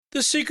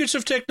The Secrets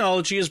of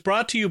Technology is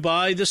brought to you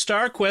by the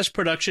StarQuest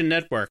Production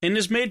Network and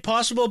is made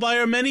possible by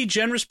our many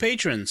generous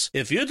patrons.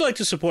 If you'd like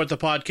to support the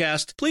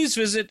podcast, please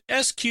visit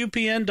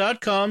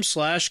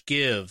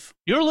sqpn.com/give.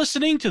 You're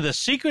listening to The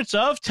Secrets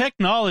of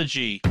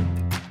Technology.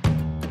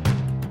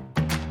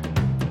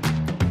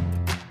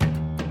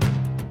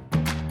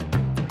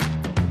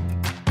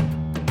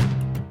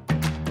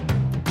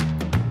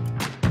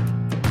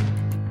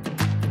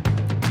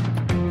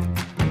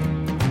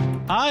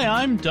 Hi,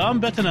 I'm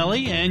Dom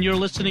Bettinelli, and you're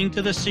listening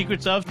to The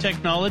Secrets of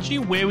Technology,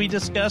 where we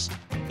discuss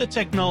the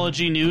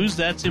technology news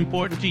that's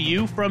important to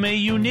you from a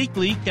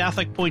uniquely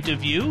Catholic point of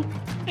view.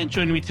 And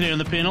joining me today on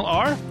the panel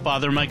are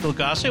Father Michael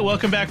Gossett.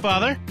 Welcome back,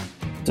 Father.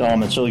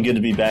 Dom, it's really good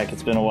to be back.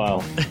 It's been a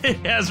while.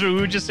 As we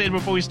were just saying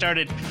before we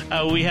started,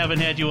 we haven't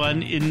had you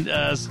on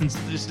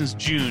since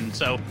June,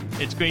 so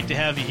it's great to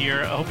have you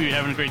here. I hope you're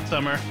having a great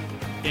summer.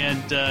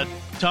 And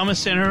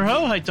Thomas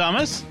Sanjurjo. Hi,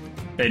 Thomas.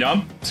 Hey,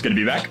 Dom. It's good to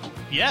be back.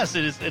 Yes,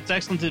 it is. It's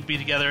excellent to be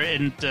together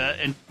and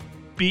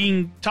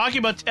talking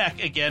about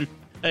tech again.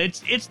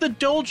 It's the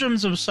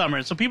doldrums of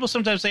summer. So people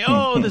sometimes say,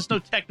 "Oh, there's no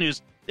tech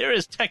news." There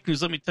is tech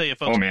news. Let me tell you,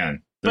 folks. Oh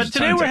man! But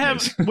today we're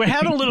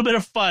having a little bit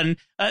of fun.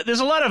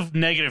 There's a lot of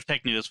negative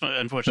tech news,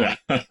 unfortunately,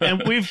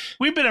 and we've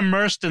been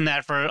immersed in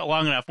that for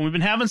long enough. And we've been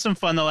having some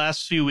fun the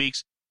last few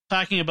weeks,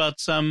 talking about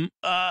some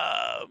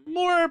some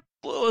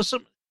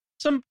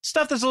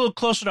stuff that's a little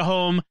closer to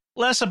home,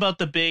 less about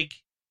the big,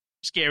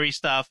 scary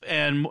stuff,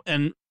 and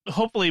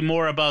hopefully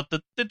more about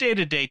the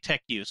day-to-day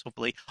tech use,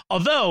 hopefully.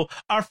 Although,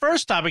 our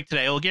first topic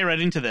today, we'll get right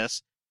into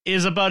this,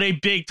 is about a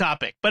big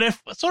topic, but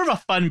sort of a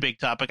fun big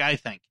topic, I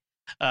think.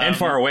 And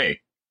far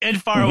away.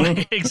 And far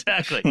away,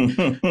 exactly.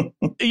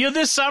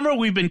 This summer,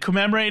 we've been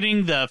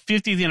commemorating the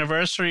 50th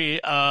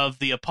anniversary of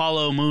the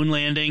Apollo moon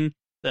landing,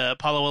 the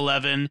Apollo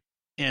 11,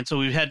 and so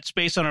we've had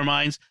space on our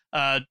minds.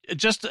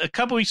 Just a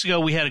couple weeks ago,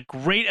 we had a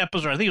great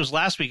episode, I think it was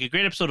last week, a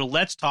great episode of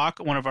Let's Talk,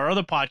 one of our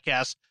other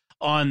podcasts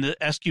on the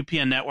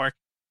SQPN network,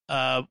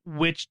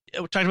 which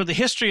talked about the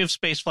history of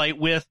spaceflight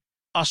with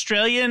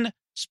Australian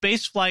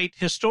spaceflight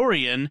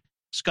historian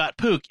Scott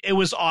Pook. It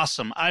was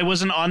awesome. I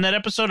wasn't on that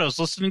episode. I was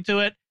listening to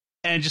it,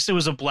 and it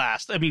was a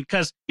blast. I mean,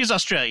 because he's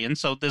Australian,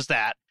 so there's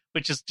that,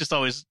 which is just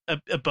always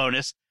a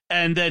bonus.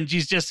 And then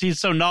he's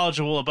so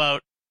knowledgeable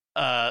about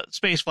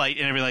spaceflight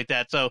and everything like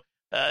that. So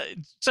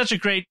such a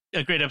great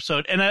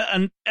episode.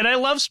 And I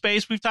love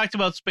space. We've talked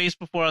about space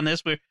before on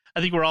this.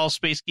 I think we're all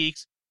space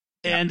geeks.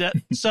 And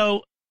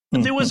so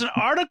there was an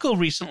article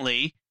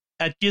recently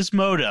at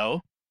Gizmodo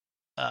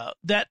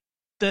that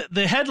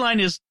the headline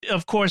is,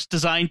 of course,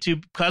 designed to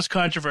cause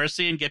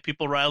controversy and get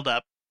people riled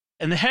up.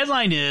 And the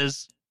headline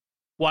is,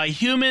 "Why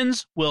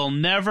Humans Will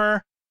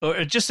Never," or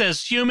it just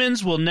says,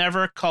 "Humans will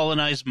never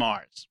colonize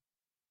Mars."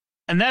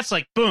 And that's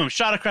like, boom,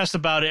 shot across the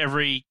bow to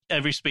every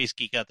space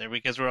geek out there,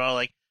 because we're all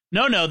like,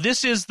 no,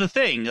 this is the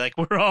thing. Like,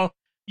 we're all,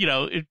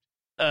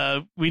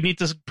 we need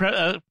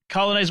to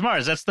colonize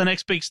Mars. That's the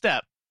next big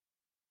step.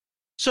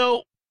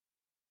 So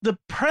the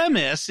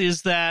premise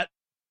is that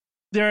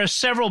there are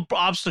several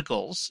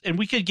obstacles, and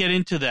we could get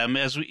into them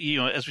as we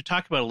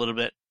talk about it a little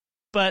bit.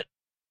 But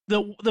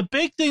the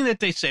big thing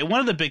that they say, one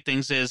of the big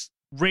things, is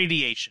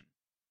radiation.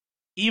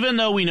 Even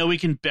though we know we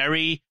can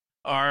bury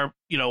our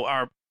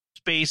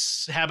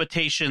space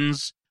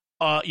habitations,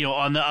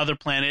 on the other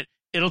planet,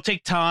 it'll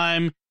take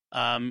time.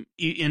 And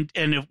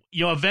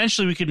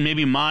eventually we could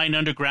maybe mine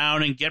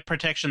underground and get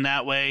protection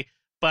that way.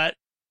 But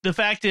the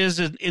fact is,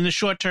 in the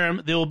short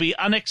term, there will be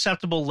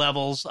unacceptable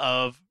levels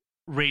of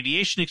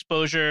radiation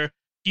exposure,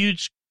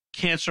 huge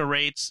cancer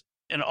rates,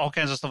 and all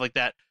kinds of stuff like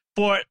that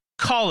for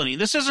colony.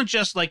 This isn't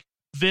just like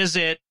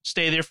visit,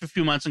 stay there for a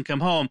few months and come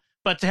home,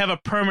 but to have a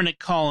permanent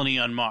colony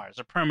on Mars,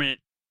 a permanent,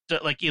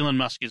 like Elon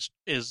Musk is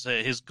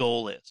his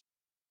goal is.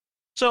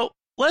 So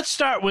let's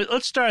start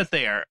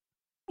there.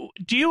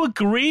 Do you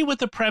agree with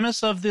the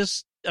premise of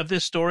this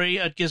story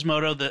at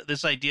Gizmodo,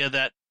 this idea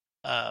that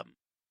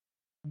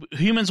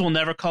humans will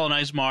never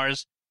colonize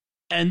Mars?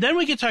 And then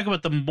we can talk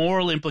about the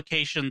moral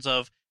implications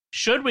of,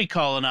 should we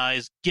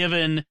colonize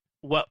given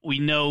what we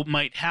know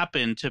might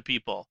happen to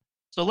people?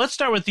 So let's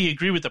start with the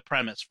agree with the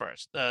premise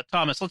first.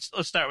 Thomas, let's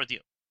start with you.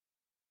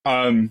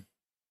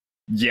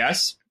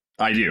 Yes,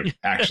 I do,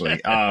 actually.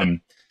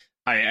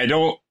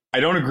 I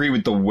don't agree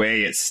with the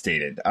way it's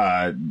stated,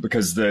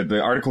 because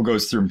the article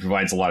goes through and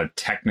provides a lot of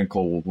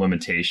technical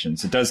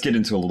limitations. It does get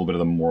into a little bit of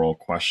the moral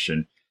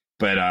question,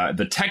 but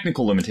the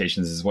technical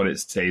limitations is what it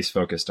stays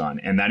focused on.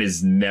 And that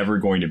is never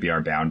going to be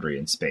our boundary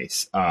in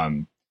space,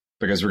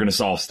 because we're going to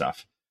solve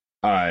stuff.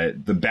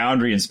 The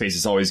boundary in space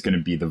is always going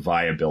to be the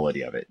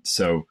viability of it.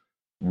 So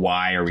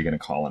why are we going to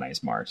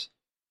colonize Mars?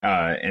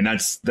 And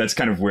that's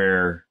kind of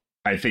where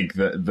I think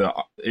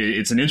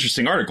it's an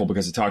interesting article,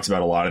 because it talks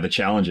about a lot of the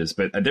challenges,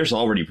 but there's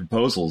already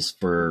proposals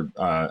for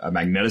a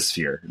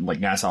magnetosphere. Like,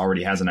 NASA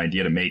already has an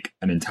idea to make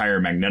an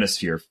entire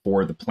magnetosphere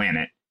for the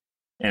planet.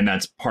 And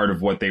that's part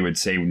of what they would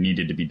say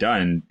needed to be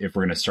done if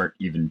we're going to start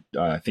even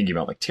thinking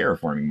about like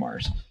terraforming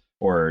Mars,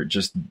 or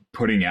just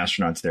putting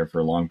astronauts there for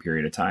a long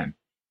period of time.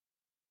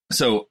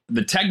 So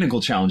the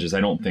technical challenges,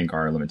 I don't think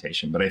are a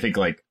limitation, but I think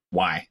like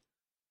why.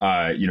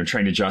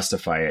 Trying to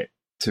justify it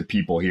to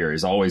people here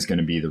is always going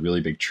to be the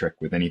really big trick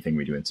with anything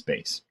we do in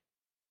space.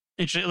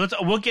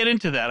 We'll get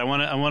into that. I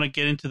want to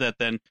get into that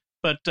then.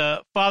 But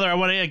Father, I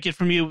want to get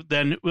from you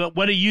then.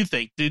 What do you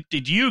think?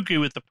 Did you agree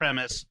with the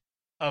premise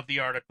of the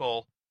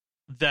article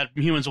that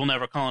humans will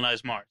never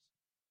colonize Mars?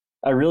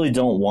 I really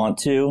don't want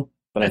to,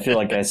 but I feel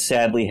like I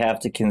sadly have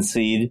to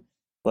concede.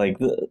 Like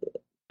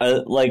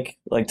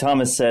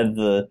Thomas said,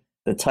 the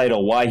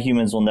title "Why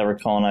Humans Will Never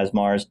Colonize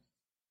Mars"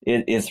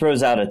 it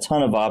throws out a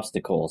ton of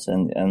obstacles,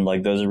 and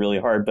like those are really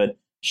hard. But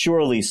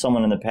surely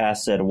someone in the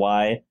past said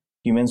why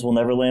humans will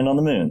never land on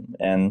the moon,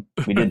 and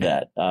we did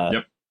that.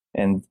 Yep.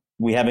 And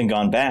we haven't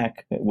gone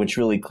back, which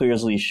really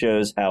clearly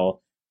shows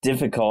how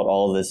difficult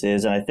all of this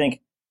is. And I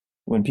think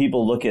when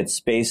people look at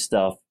space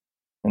stuff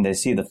and they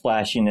see the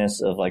flashiness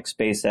of like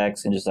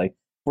SpaceX and just like,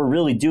 we're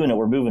really doing it,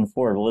 we're moving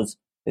forward. Well,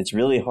 it's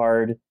really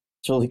hard,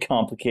 it's really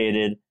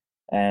complicated,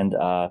 and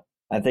I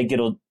think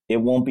it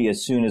won't be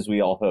as soon as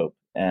we all hope.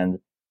 And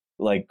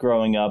like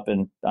growing up,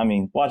 and I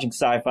mean watching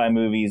sci-fi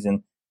movies,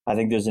 and I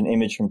think there's an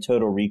image from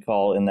Total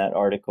Recall in that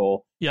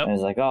article. Yep. And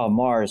it's like, oh,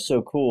 Mars,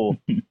 so cool.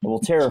 We'll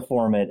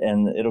terraform it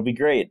and it'll be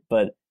great.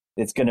 But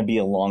it's going to be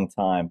a long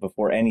time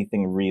before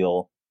anything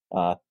real,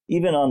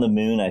 even on the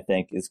moon, I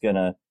think,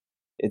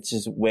 it's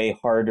just way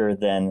harder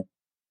than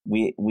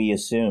we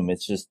assume.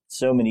 It's just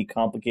so many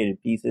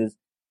complicated pieces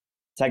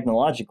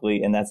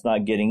technologically, and that's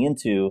not getting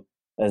into,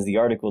 as the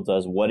article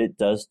does, what it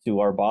does to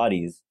our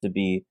bodies to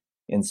be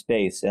in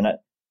space. And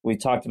we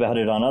talked about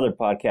it on other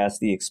podcasts,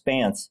 The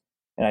Expanse.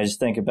 And I just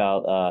think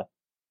about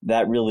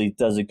that really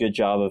does a good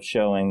job of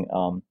showing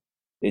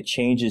it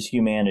changes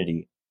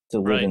humanity to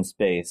live in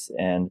space.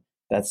 And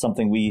that's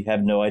something we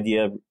have no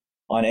idea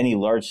on any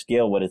large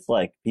scale what it's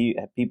like.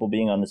 People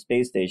being on the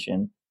space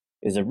station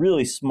is a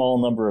really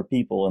small number of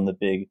people in the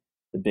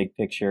big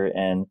picture.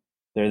 And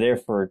they're there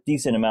for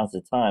decent amounts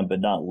of time,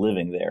 but not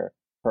living there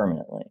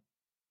permanently.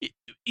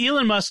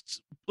 Elon Musk's,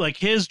 like,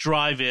 his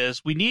drive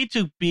is we need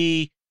to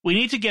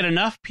get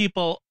enough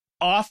people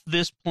off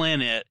this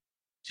planet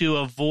to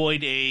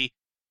avoid an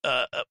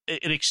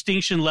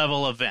extinction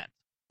level event.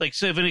 Like,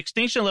 so if an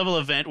extinction level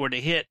event were to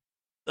hit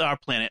our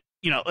planet,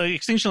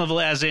 extinction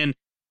level as in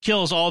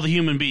kills all the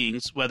human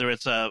beings, whether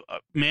it's a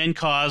man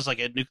caused like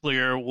a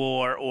nuclear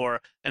war or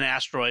an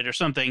asteroid or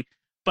something.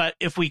 But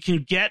if we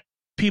can get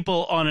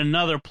people on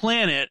another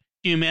planet,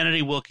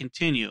 humanity will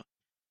continue.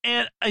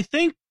 And I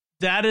think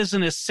that is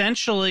an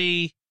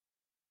essentially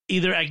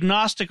either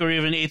agnostic or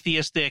even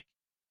atheistic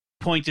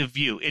point of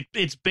view.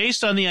 It's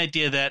based on the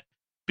idea that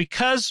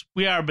because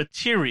we are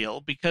material,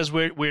 because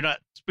we're not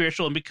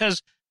spiritual, and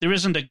because there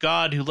isn't a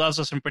God who loves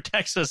us and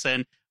protects us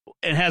and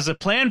has a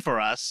plan for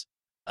us,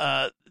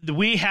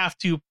 we have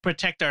to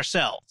protect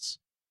ourselves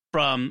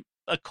from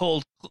a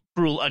cold,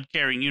 cruel,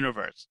 uncaring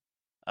universe.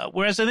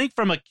 Whereas I think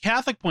from a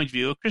Catholic point of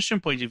view, a Christian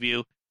point of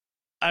view,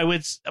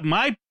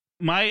 my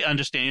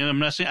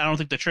understanding, I don't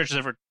think the church has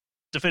ever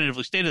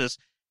definitively stated this,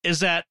 is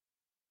that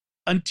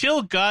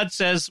until God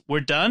says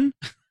we're done,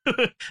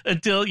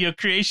 until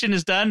creation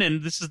is done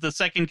and this is the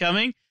second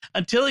coming,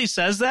 until he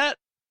says that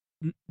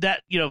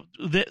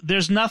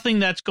there's nothing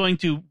that's going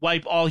to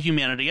wipe all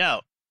humanity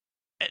out.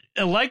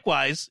 And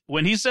likewise,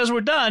 when he says we're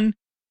done,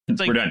 it's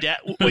like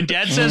when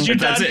Dad says you're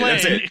done playing.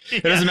 That's it.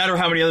 It doesn't matter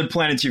how many other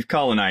planets you've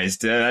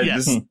colonized.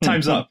 This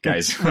time's up,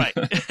 guys. Right.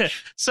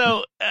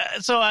 So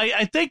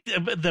I think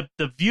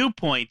the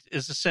viewpoint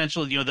is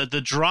essentially,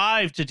 the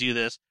drive to do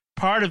this.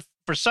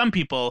 For some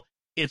people,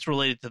 it's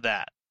related to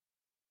that.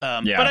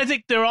 But I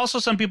think there are also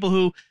some people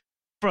who,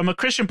 from a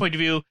Christian point of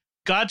view,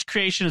 God's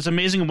creation is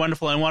amazing and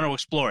wonderful, and I want to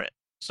explore it.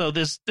 So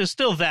there's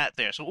still that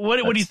there. So what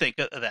do you think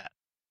of that?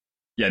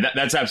 Yeah,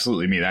 that's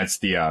absolutely me. That's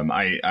the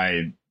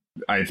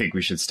I think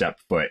we should step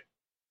foot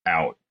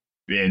out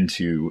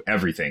into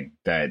everything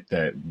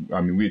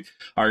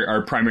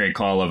our primary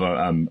call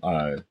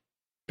of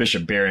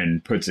Bishop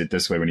Barron puts it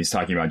this way when he's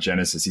talking about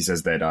Genesis. He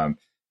says that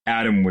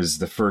Adam was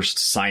the first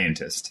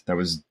scientist. That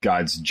was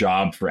God's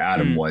job for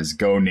Adam was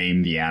go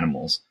name the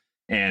animals.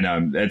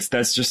 And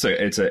that's just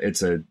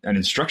an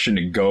instruction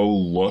to go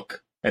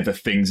look at the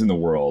things in the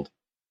world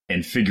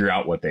and figure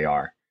out what they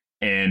are.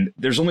 And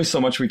there's only so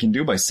much we can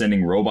do by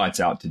sending robots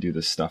out to do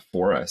this stuff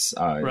for us.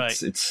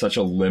 Right. It's such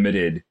a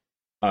limited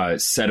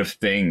set of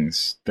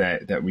things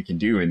that we can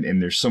do. And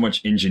there's so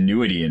much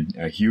ingenuity in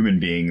a human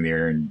being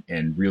there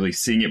and really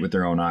seeing it with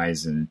their own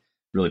eyes and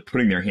really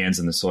putting their hands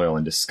in the soil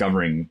and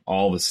discovering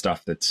all the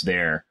stuff that's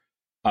there,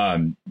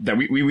 that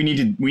we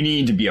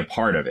need to be a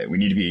part of it. We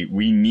need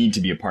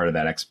to be a part of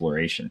that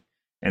exploration.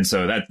 And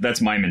so that's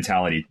my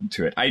mentality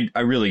to it. I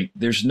really,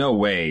 there's no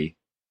way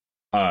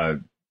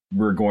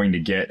we're going to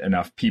get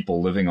enough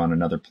people living on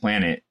another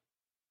planet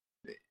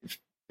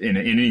in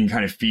any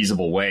kind of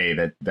feasible way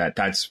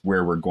that's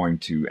where we're going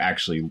to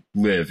actually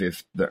live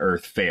if the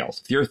Earth fails.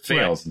 If the Earth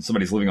fails and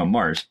somebody's living on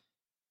Mars,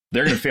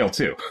 they're going to fail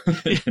too.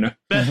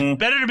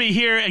 Better to be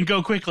here and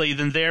go quickly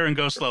than there and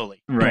go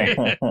slowly.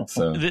 Right.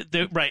 So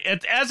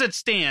right. As it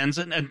stands,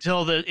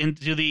 until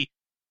into the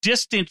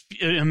distant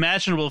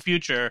imaginable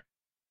future,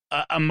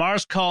 a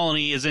Mars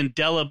colony is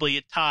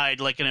indelibly tied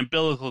like an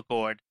umbilical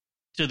cord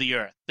to the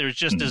Earth. There's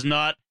just is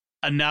not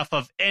enough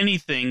of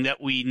anything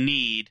that we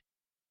need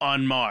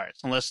on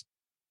Mars,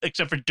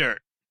 except for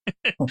dirt.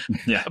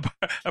 Yeah.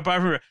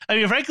 Apart from, I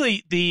mean,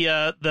 frankly,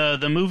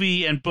 the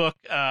movie and book,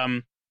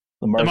 The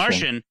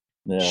Martian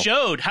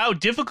showed how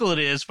difficult it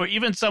is for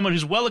even someone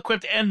who's well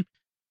equipped and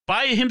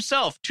by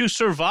himself to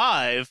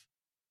survive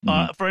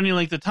for any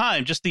length of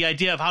time. Just the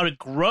idea of how to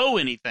grow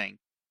anything,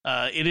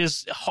 it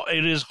is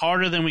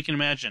harder than we can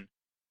imagine.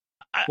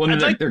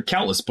 There are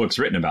countless books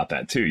written about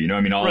that too. You know,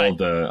 I mean, all of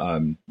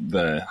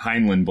the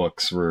Heinlein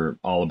books were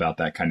all about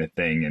that kind of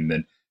thing, and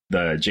then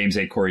the James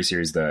A. Corey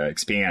series, The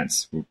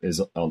Expanse, is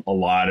a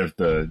lot of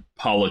the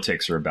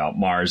politics are about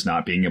Mars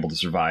not being able to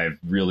survive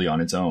really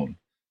on its own.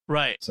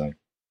 Right. So.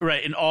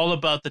 Right, and all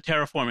about the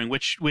terraforming,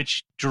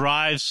 which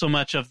drives so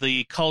much of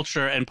the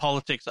culture and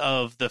politics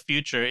of the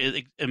future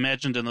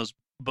imagined in those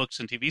books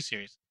and TV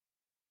series.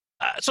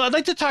 So I'd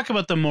like to talk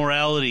about the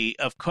morality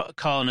of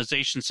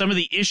colonization, some of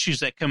the issues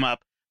that come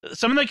up.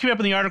 Some of them came up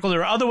in the article.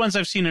 There are other ones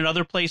I've seen in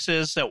other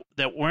places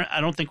that weren't, I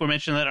don't think were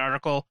mentioned in that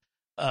article.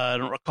 I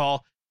don't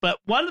recall. But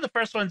one of the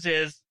first ones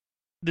is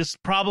this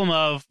problem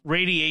of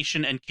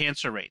radiation and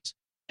cancer rates.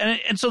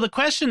 And so the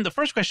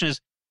first question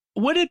is,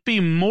 would it be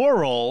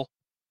moral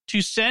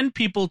to send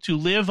people to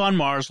live on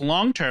Mars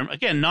long term?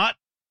 Again, not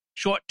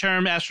short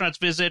term astronauts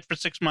visit for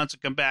 6 months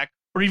and come back,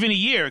 or even a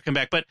year and come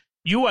back, but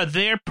you are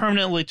there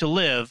permanently to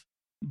live.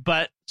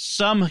 But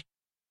some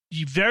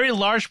very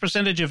large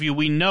percentage of you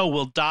we know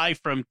will die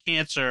from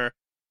cancer,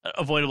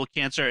 avoidable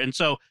cancer. And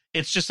so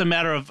it's just a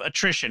matter of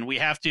attrition. We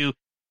have to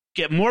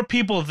get more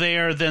people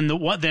there than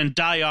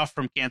die off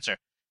from cancer.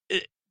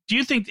 Do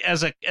you think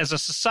as a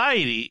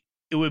society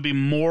it would be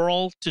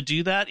moral to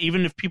do that,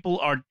 even if people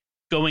are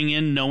going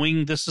in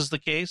knowing this is the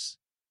case?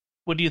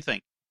 What do you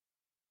think?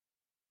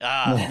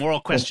 Moral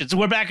questions.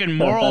 We're back in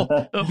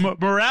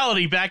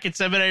morality back in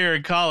seminary or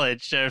in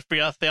college for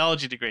a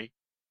theology degree.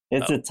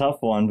 It's a tough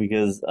one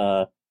because,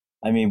 a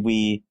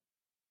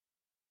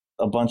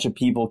bunch of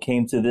people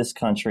came to this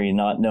country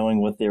not knowing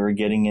what they were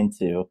getting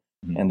into,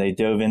 and they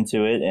dove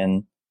into it,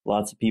 and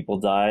lots of people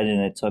died,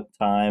 and it took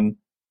time,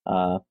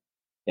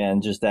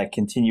 and just that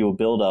continual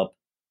buildup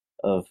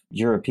of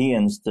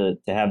Europeans to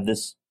have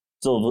this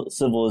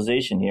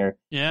civilization here.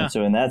 Yeah. And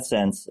so in that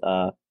sense,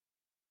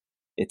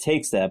 it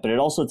takes that, but it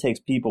also takes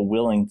people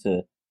willing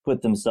to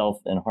put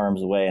themselves in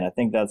harm's way. And I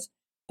think that's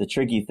the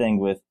tricky thing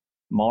with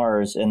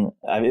Mars. And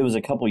it was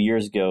a couple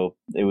years ago.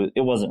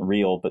 It wasn't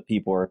real, but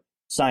people were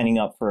signing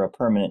up for a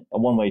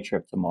one-way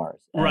trip to Mars.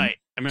 And right.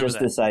 I remember just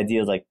this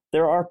idea is like,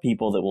 there are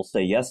people that will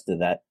say yes to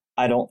that.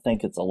 I don't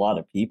think it's a lot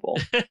of people.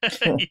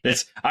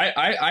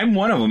 I'm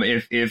one of them.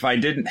 If I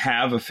didn't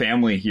have a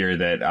family here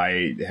that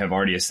I have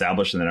already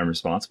established and that I'm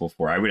responsible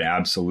for, I would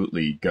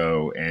absolutely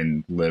go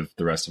and live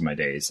the rest of my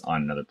days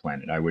on another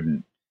planet. I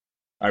wouldn't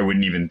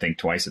even think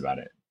twice about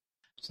it.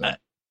 So.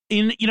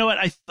 You know what?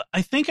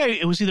 I think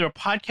it was either a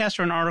podcast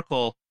or an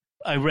article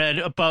I read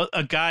about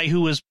a guy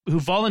who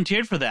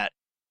volunteered for that,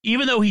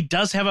 even though he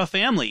does have a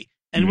family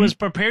and was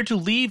prepared to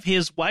leave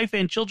his wife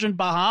and children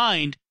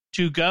behind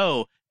to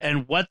go.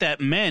 And what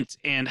that meant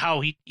and how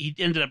he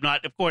ended up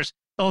not, of course,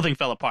 the whole thing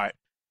fell apart.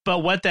 But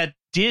what that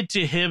did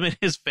to him and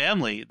his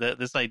family,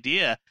 this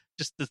idea,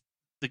 just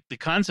the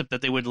concept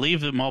that they would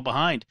leave them all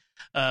behind.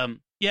 I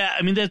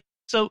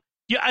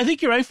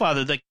think you're right,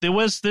 Father. Like there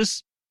was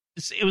this,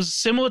 it was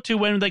similar to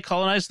when they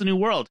colonized the New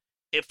World.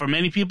 For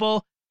many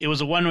people, it was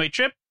a one-way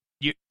trip.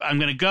 I'm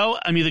going to go.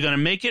 I'm either going to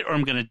make it or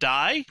I'm going to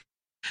die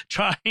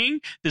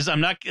trying. There's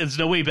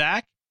no way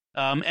back.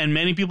 And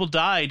many people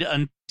died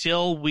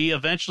until we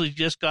eventually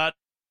just got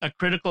a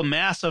critical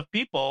mass of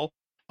people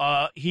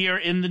here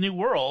in the New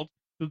World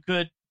who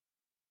could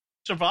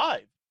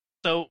survive.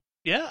 So,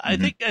 yeah, I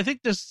think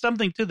there's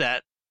something to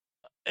that.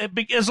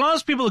 As long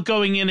as people are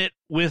going in it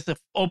with a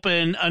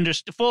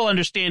full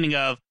understanding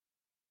of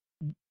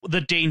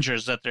the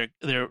dangers that they're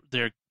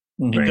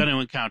going to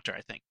encounter,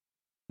 I think.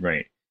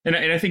 Right. And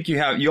I think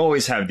you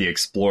always have the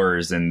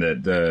explorers and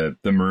the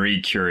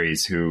Marie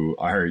Curies who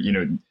are,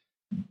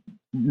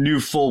 knew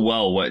full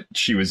well what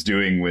she was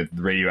doing with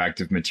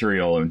radioactive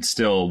material and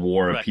still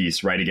wore a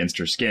piece right against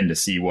her skin to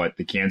see what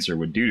the cancer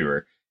would do to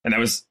her. And that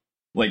was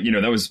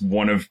that was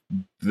one of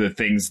the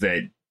things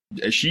that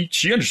she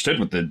understood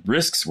what the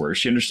risks were.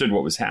 She understood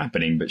what was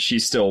happening, but she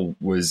still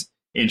was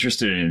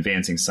interested in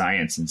advancing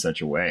science in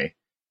such a way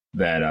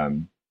that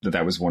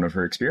that was one of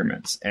her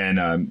experiments. And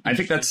I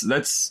think that's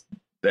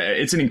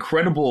it's an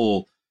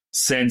incredible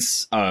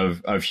sense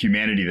of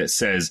humanity that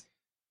says,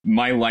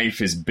 my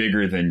life is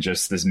bigger than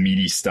just this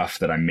meaty stuff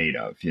that I'm made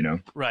of,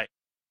 Right.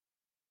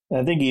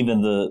 I think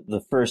even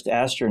the first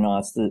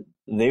astronauts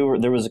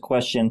there was a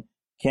question,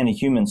 can a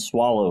human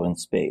swallow in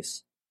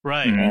space?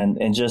 Right.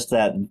 And just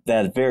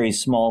that very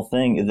small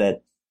thing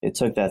that it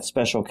took that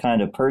special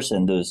kind of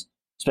person,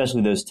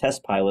 especially those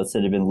test pilots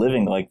that had been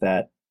living like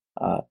that,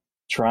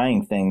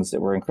 trying things that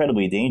were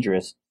incredibly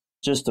dangerous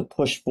just to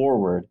push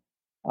forward.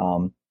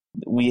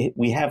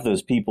 We have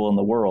those people in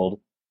the world,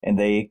 and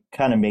they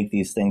kind of make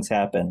these things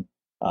happen.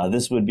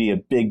 this would be a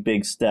big,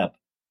 big step.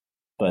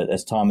 But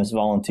as Thomas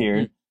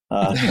volunteered,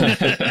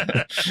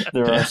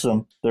 there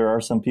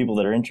are some people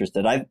that are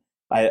interested.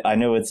 I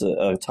know it's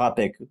a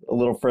topic a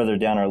little further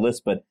down our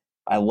list, but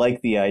I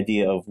like the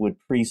idea of would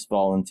priests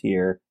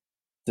volunteer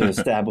to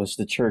establish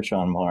the church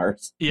on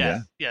Mars.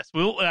 Yes.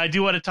 I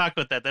do want to talk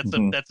about that.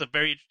 That's a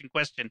very interesting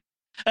question.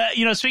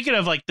 Speaking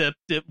of like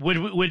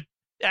would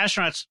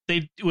astronauts,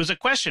 it was a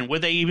question: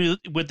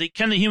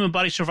 can the human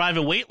body survive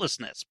in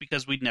weightlessness?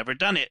 Because we'd never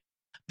done it.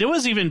 There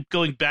was even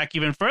going back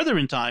even further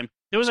in time.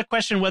 There was a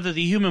question whether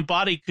the human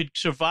body could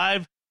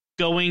survive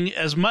going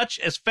as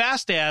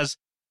fast as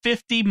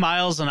 50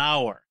 miles an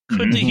hour.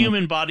 Could the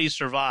human body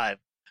survive?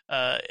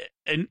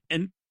 And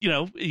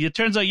it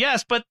turns out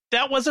yes, but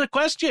that wasn't a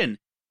question.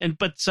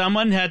 But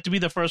someone had to be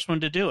the first one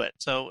to do it.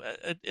 So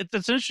it's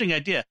an interesting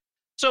idea.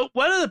 So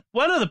one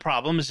of the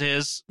problems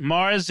is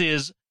Mars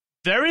is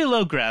very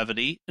low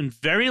gravity and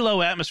very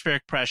low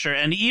atmospheric pressure,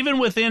 and even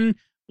within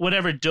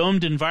whatever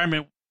domed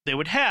environment they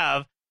would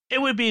have,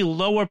 it would be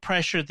lower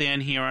pressure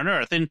than here on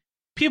Earth, and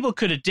people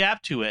could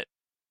adapt to it.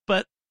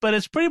 But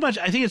it's pretty much,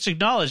 I think it's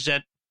acknowledged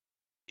that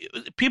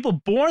people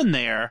born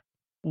there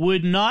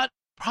would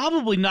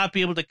probably not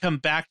be able to come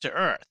back to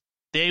Earth.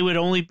 They would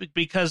only,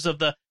 because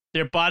of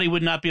their body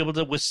would not be able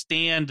to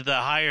withstand the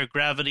higher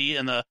gravity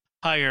and the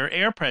higher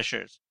air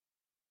pressures.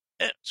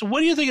 So what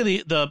do you think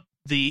of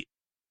the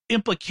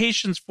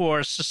implications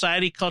for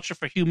society, culture,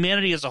 for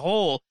humanity as a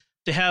whole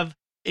to have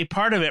a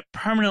part of it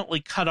permanently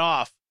cut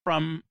off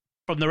from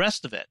the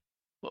rest of it?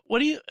 What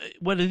do you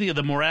think of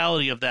the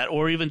morality of that,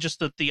 or even just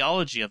the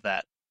theology of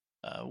that?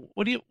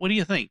 What do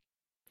you think?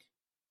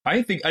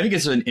 I think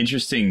it's an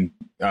interesting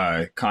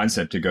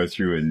concept to go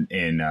through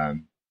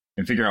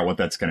and figure out what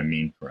that's going to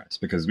mean for us,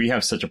 because we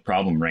have such a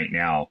problem right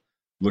now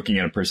looking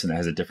at a person that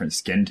has a different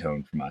skin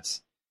tone from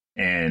us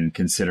and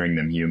considering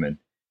them human.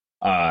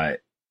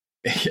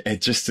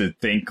 Just to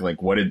think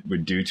like what it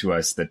would do to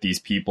us that these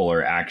people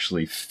are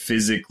actually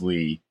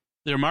physically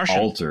they're Martian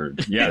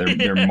altered. Yeah,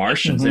 they're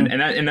Martians,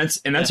 and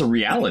that's a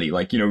reality.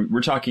 Like,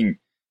 we're talking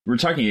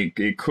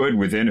it could,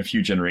 within a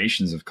few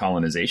generations of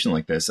colonization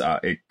like this,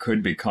 it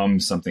could become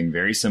something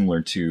very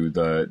similar to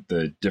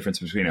the difference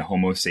between a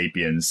Homo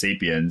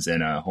sapiens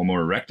and a Homo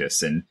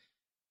erectus, and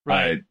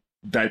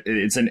that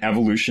it's an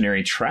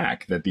evolutionary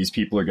track that these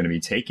people are going to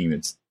be taking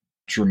that's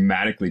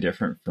dramatically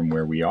different from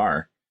where we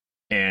are,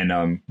 and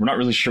we're not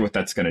really sure what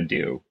that's going to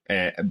do,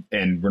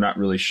 and we're not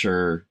really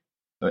sure.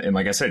 And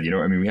like I said,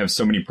 we have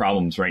so many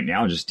problems right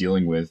now just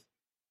dealing with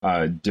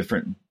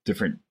different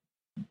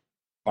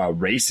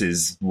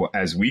races,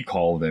 as we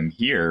call them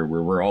here,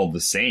 where we're all the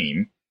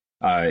same.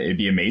 It'd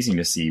be amazing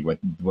to see what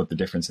the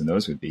difference in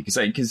those would be,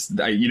 because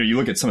you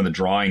look at some of the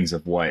drawings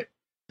of what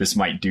this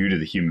might do to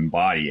the human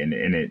body, and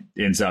it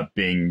ends up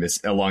being this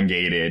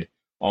elongated,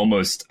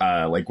 almost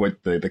like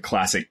what the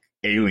classic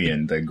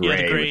Alien, the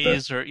gray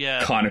with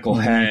the conical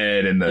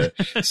head and the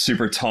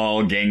super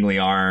tall gangly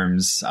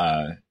arms.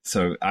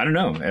 So I don't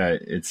know.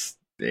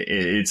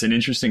 It's an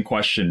interesting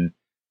question,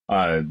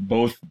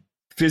 both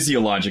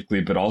physiologically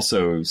but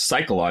also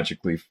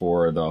psychologically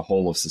for the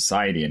whole of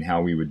society and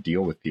how we would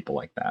deal with people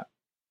like that.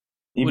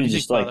 Even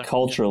just like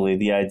culturally,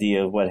 the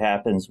idea of what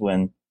happens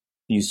when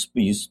you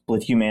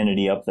split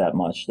humanity up that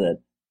much, that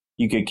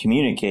you could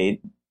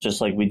communicate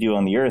just like we do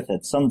on the Earth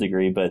at some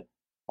degree, but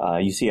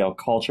you see how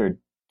culture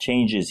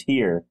changes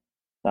here.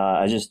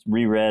 I just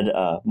reread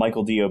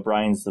Michael D.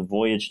 O'Brien's The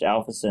Voyage to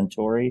Alpha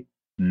Centauri,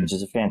 which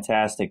is a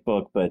fantastic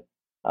book, but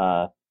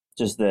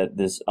just that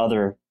this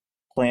other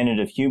planet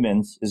of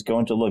humans is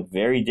going to look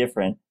very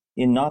different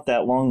in not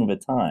that long of a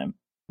time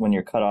when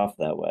you're cut off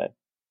that way.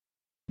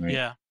 Right.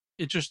 Yeah,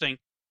 interesting.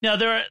 Now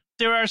there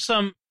are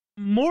some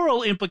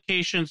moral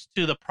implications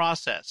to the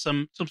process,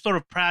 some sort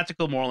of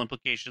practical moral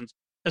implications,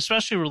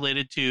 especially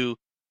related to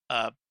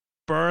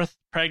birth,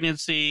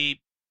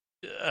 pregnancy,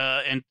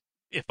 and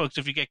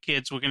if you get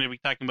kids, we're going to be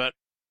talking about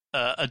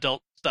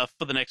adult stuff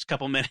for the next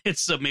couple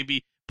minutes. So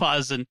maybe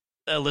pause and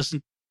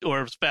listen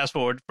or fast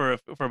forward for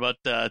about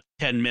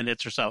 10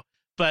 minutes or so.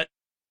 But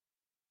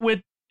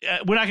we're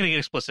not going to get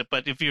explicit.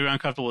 But if you're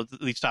uncomfortable with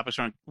these topics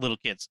around little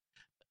kids,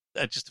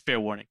 just a fair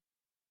warning.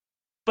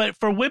 But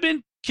for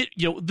women,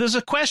 there's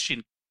a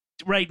question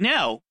right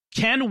now: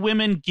 can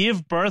women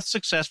give birth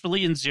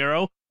successfully in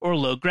zero or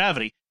low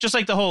gravity? Just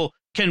like the whole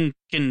can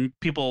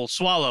people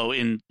swallow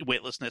in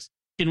weightlessness?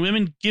 Can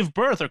women give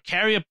birth or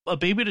carry a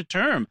baby to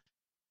term?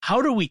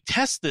 How do we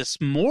test this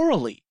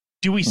morally?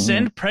 Do we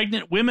send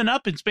pregnant women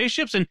up in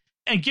spaceships? And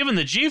given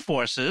the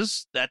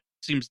G-forces, that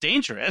seems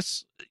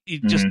dangerous.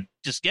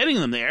 Just getting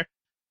them there.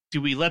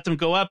 Do we let them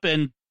go up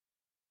and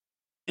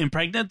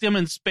impregnate them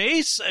in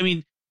space? I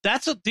mean,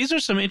 these are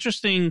some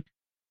interesting,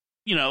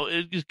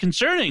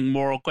 concerning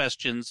moral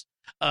questions.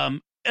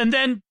 And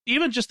then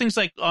even just things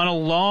like on a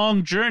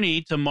long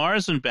journey to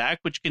Mars and back,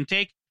 which can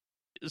take,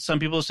 some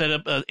people set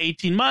up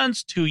 18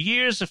 months, 2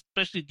 years,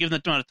 especially given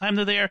the amount of time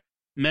they're there.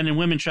 Men and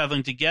women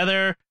traveling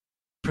together,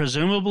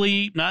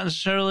 presumably not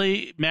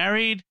necessarily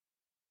married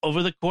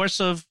over the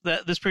course of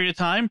this period of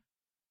time.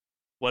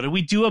 What do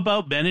we do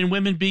about men and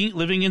women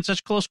living in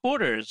such close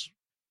quarters?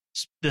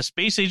 The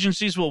space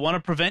agencies will want to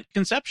prevent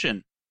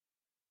conception.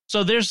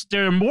 So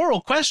there are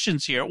moral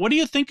questions here. What do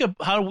you think of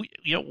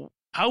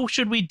how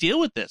should we deal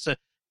with this?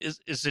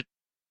 Is it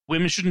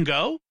women shouldn't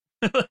go?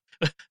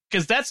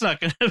 Because that's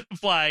not going to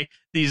fly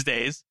these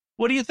days.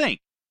 What do you think?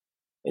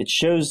 It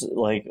shows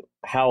like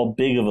how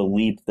big of a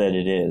leap that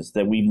it is,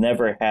 that we've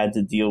never had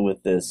to deal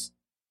with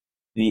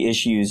the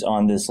issues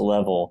on this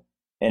level.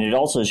 And it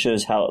also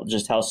shows how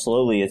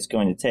slowly it's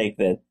going to take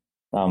that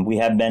we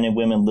have men and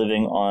women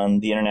living on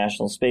the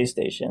International Space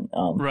Station.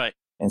 Right.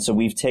 And so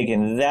we've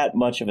taken that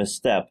much of a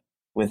step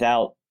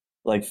without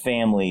like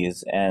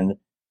families and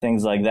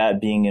things like that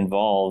being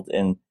involved.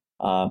 And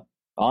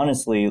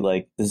honestly,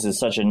 like this is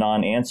such a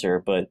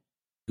non-answer, but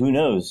who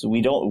knows?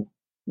 We don't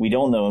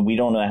know, and we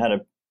don't know how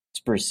to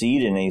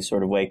proceed in any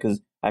sort of way,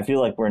 because I feel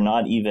like we're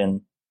not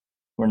even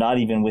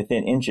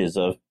within inches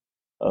of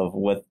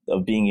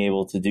being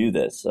able to do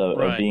this,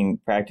 of being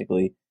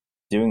practically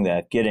doing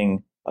that.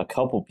 Getting a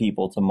couple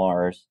people to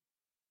Mars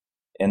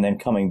and then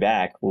coming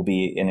back will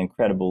be an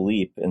incredible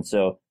leap. And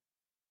so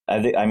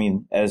I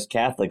mean, as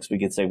Catholics, we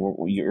could say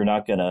you're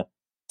not going to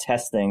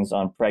test things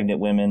on pregnant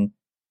women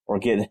or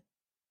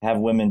have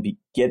women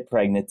get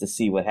pregnant to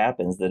see what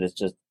happens. That it's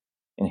just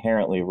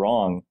inherently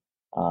wrong.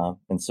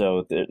 And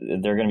so there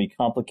are going to be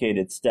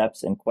complicated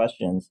steps and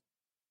questions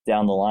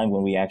down the line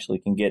when we actually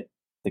can get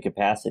the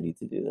capacity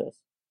to do this.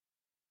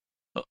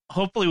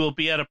 Hopefully we'll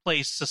be at a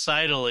place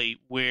societally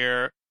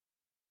where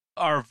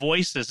our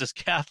voices as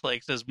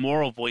Catholics, as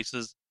moral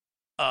voices,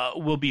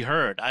 will be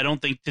heard. I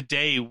don't think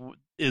today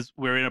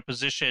we're in a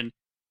position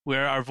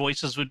where our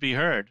voices would be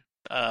heard.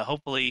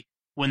 Hopefully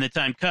when the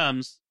time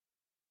comes,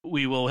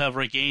 we will have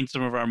regained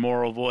some of our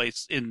moral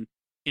voice in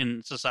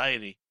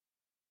society.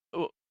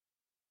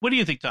 What do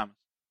you think, Thomas?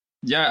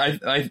 Yeah,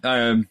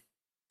 I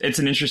it's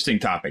an interesting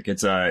topic.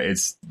 There's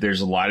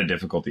a lot of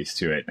difficulties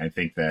to it. I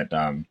think that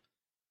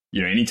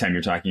anytime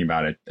you're talking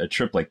about a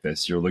trip like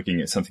this, you're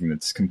looking at something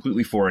that's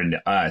completely foreign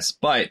to us.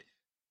 But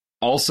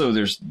also,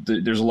 there's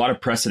a lot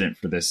of precedent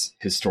for this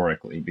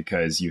historically,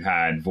 because you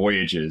had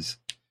voyages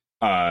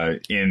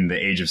in the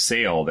Age of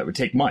Sail that would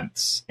take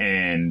months,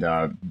 and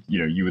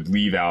you would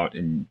leave out,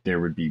 and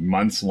there would be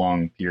months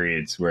long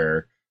periods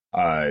where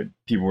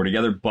people were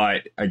together.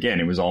 But again,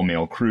 it was all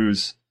male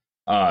crews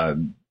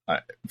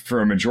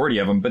for a majority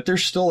of them. But there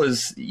still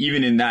is,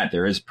 even in that,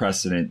 there is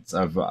precedent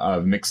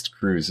of mixed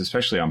crews,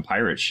 especially on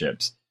pirate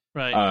ships.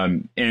 Right.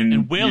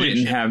 And whaling you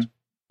didn't ships, have,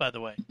 by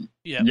the way.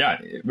 Yeah. Yeah.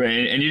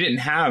 And you didn't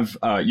have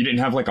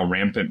like a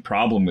rampant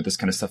problem with this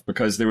kind of stuff,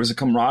 because there was a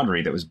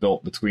camaraderie that was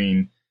built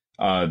between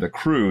the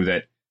crew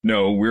that,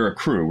 no, we're a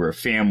crew, we're a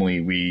family,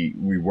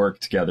 we work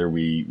together,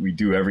 we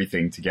do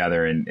everything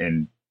together,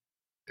 and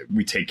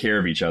we take care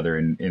of each other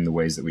in the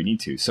ways that we need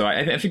to. So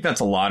I think that's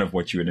a lot of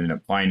what you would end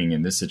up finding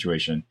in this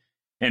situation.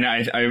 And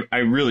I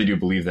really do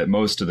believe that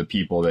most of the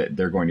people that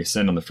they're going to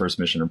send on the first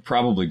mission are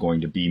probably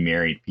going to be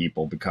married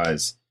people,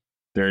 because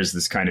there's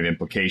this kind of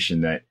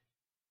implication that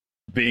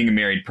being a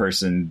married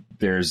person,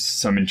 there's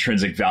some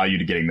intrinsic value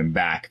to getting them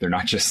back. They're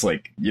not just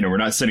like, we're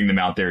not sending them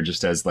out there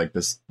just as like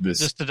this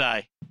just to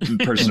die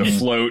person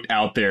afloat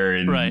out there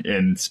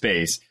in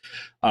space.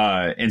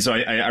 And so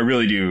I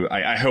really do.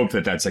 I hope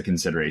that that's a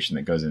consideration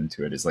that goes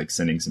into it, is like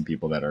sending some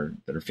people that are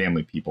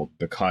family people,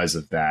 because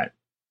of that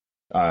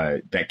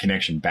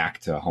connection back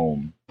to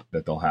home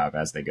that they'll have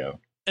as they go.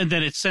 And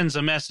then it sends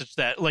a message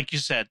that, like you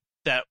said,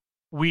 that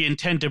we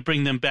intend to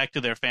bring them back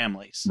to their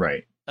families.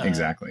 Right.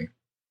 Exactly.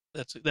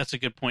 That's a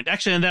good point.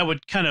 Actually, and that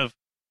would kind of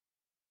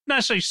not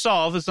necessarily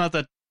solve. It's not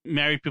that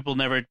married people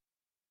never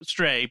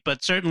stray,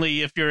 but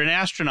certainly if you're an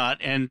astronaut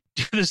and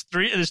there's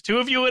two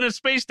of you in a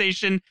space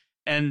station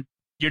and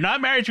you're not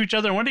married to each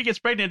other, and one gets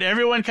pregnant,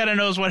 everyone kind of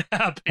knows what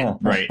happened.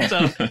 Right.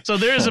 So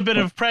there is a bit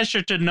of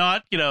pressure to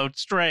not,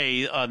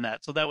 stray on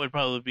that. So that would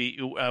probably be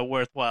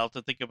worthwhile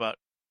to think about.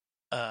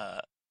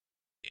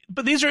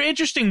 But these are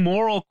interesting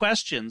moral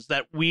questions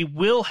that we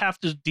will have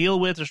to deal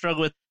with or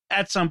struggle with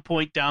at some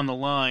point down the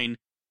line.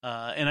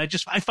 And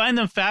I find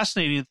them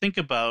fascinating to think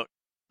about,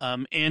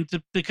 and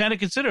to kind of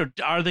consider,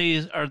 are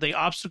they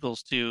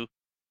obstacles to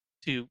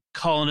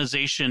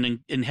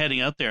colonization and heading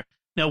out there?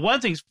 Now,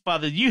 one thing,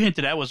 Father, you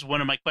hinted at, was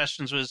one of my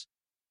questions was,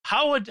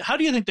 how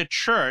do you think the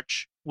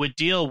church would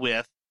deal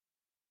with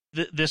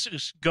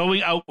this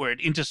going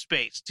outward into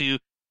space to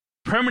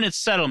permanent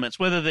settlements,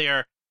 whether they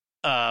are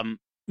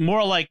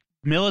more like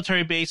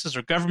military bases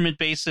or government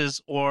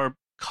bases or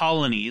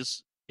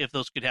colonies, if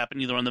those could happen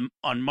either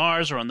on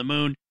Mars or on the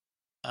moon?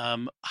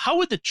 How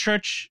would the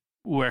church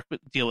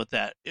deal with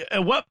that?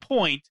 At what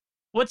point,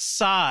 what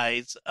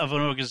size of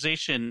an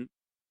organization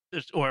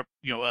or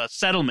a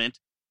settlement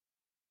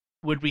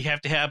would we have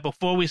to have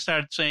before we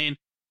start saying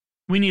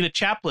we need a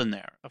chaplain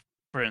there,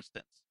 for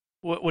instance?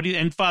 What do you?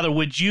 And Father,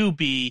 would you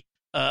be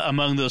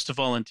among those to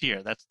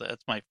volunteer? That's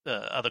my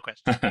other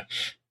question.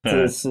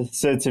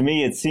 So to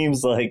me, it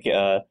seems like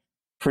a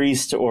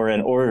priest or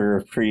an order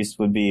of priests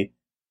would be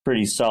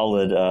pretty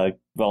solid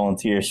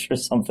volunteers for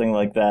something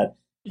like that.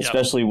 Yep.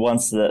 Especially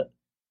once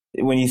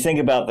when you think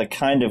about the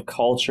kind of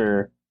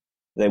culture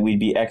that we'd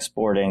be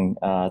exporting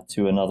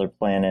to another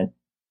planet,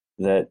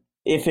 that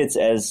if it's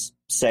as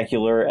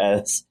secular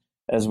as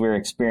we're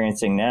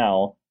experiencing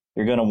now,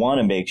 you're going to want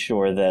to make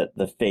sure that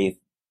the faith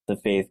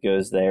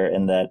goes there,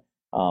 and that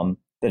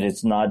that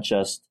it's not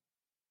just,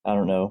 I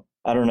don't know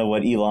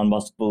what Elon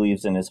Musk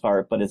believes in his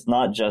heart, but it's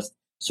not just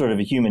sort of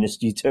a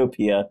humanist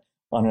utopia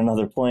on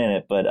another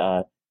planet.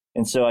 But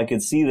and so I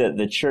could see that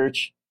the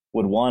church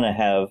would want to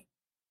have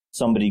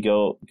somebody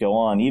go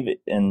on, even,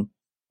 and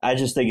I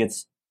just think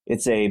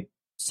it's a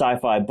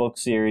sci-fi book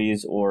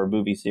series or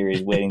movie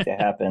series waiting to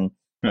happen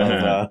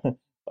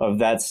of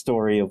that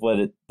story of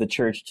what the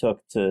church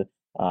took to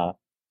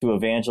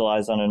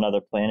evangelize on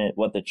another planet,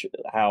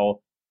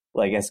 how,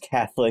 like, as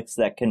Catholics,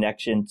 that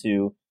connection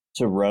to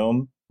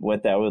Rome,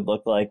 what that would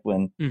look like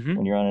when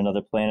you're on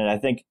another planet. I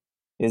think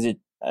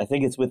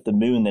it's with the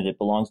moon that it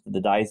belongs to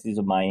the Diocese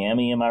of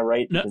Miami. Am I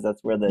right? No, because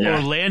that's where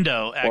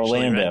Orlando,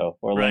 actually.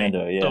 Orlando,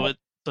 right? yeah.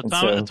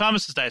 So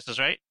Thomas's diocese,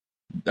 right?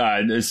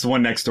 It's the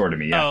one next door to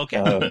me. Yeah. Oh,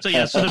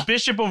 okay. So the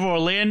Bishop of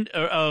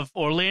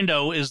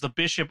Orlando is the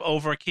bishop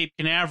over Cape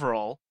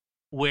Canaveral,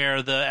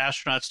 where the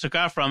astronauts took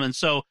off from. And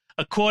so,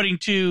 according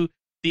to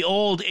the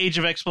old Age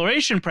of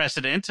Exploration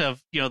precedent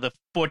of the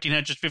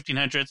 1400s,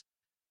 1500s,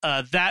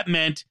 that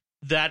meant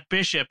that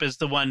bishop is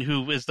the one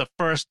who is the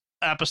first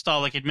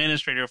apostolic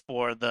administrator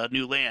for the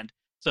new land.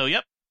 So,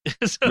 yep.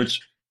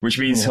 Which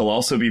means he'll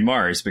also be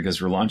Mars,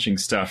 because we're launching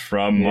stuff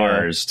from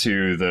Mars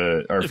to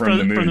from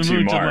the moon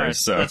to Mars.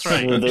 So that's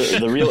right. So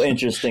the real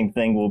interesting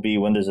thing will be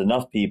when there's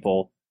enough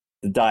people,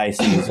 the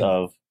Diocese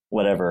of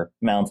whatever,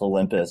 Mount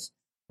Olympus,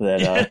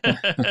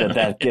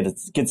 that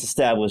gets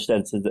established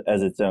as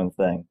its own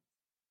thing.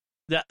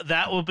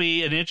 That will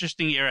be an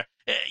interesting era.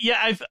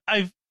 Yeah,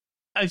 I've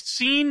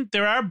seen,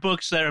 there are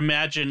books that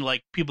imagine,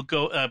 like,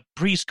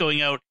 priests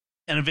going out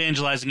and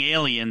evangelizing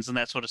aliens and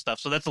that sort of stuff.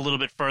 So that's a little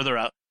bit further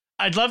out.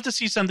 I'd love to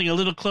see something a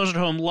little closer to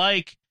home,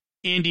 like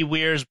Andy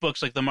Weir's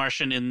books, like The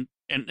Martian and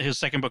his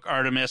second book,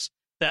 Artemis,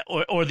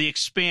 or The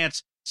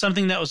Expanse,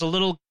 something that was a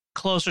little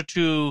closer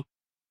to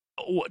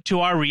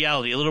our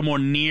reality, a little more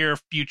near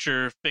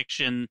future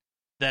fiction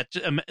that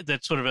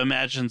sort of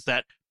imagines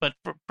that, but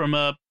from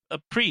a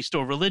priest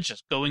or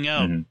religious going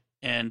out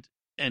and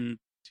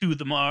to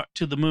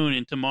the moon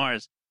and to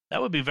Mars.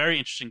 That would be very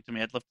interesting to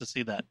me. I'd love to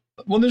see that.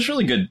 Well, there's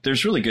really good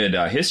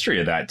history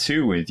of that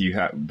too. With you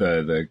have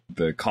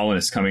the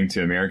colonists coming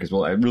to America as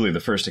well. Really, the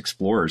first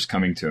explorers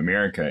coming to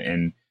America,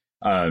 and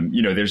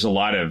there's a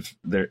lot of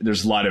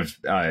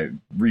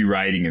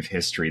rewriting of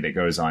history that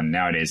goes on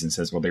nowadays and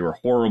says, well, they were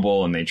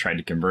horrible and they tried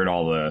to convert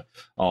all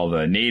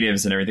the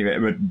natives and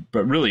everything.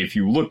 But really, if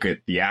you look at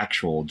the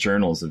actual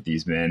journals of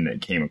these men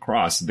that came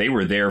across, they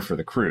were there for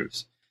the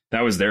cruise. That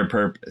was their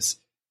purpose.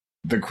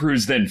 The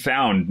crews then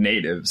found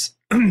natives,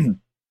 and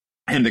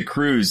the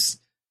crews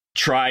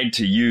tried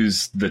to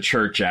use the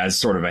church as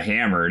sort of a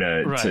hammer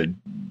to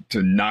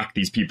knock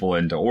these people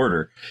into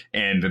order,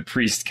 and the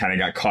priest kind of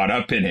got caught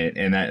up in it,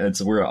 and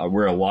that's where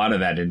a lot of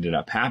that ended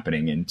up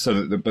happening. And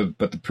so, but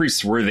the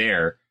priests were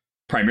there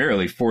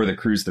primarily for the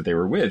crews that they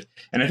were with,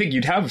 and I think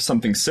you'd have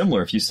something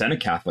similar if you sent a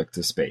Catholic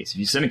to space, if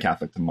you send a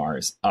Catholic to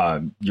Mars.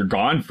 You're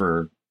gone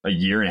for a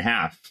year and a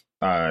half.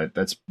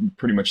 That's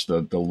pretty much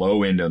the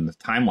low end on the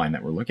timeline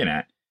that we're looking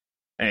at,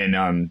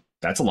 and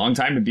that's a long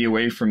time to be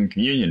away from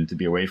communion, to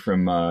be away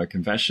from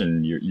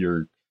confession.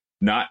 You're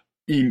not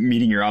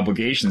meeting your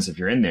obligations if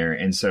you're in there,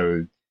 and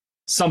so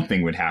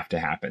something would have to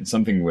happen.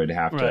 Something would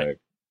have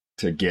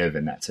to give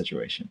in that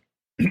situation.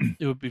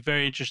 It would be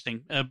very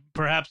interesting.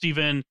 Perhaps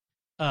even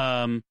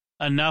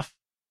enough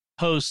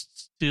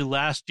hosts to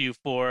last you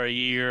for a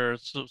year,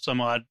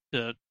 some odd,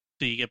 to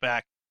get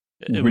back.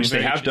 Which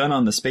they have done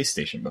on the space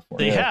station before.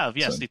 They have,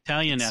 yes. So, the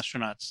Italian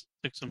astronauts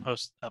took some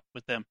hosts up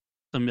with them.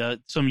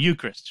 Some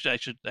Eucharist, I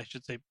should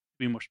say,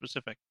 be more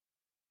specific.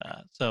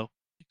 So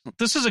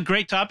this is a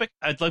great topic.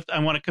 I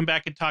want to come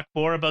back and talk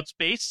more about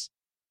space.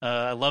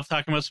 I love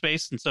talking about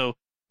space, and so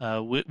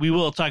we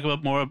will talk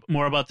about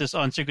more about this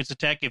on Secrets of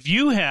Tech. If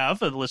you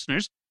have,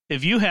 listeners,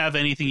 if you have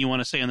anything you want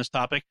to say on this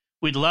topic,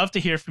 we'd love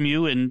to hear from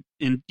you, and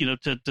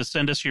to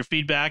send us your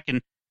feedback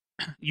and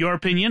your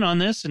opinion on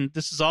this. And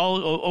this is all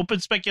open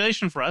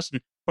speculation for us.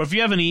 Or if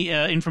you have any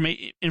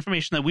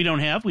information that we don't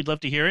have, we'd love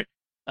to hear it.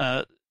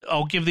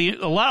 I'll give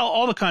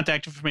all the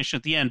contact information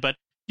at the end, but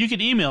you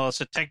can email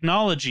us at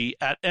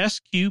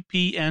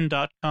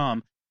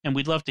technology@sqpn.com, and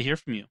we'd love to hear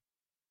from you.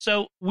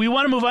 So we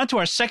want to move on to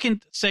our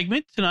second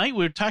segment tonight.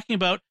 We're talking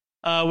about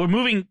we're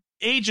moving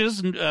ages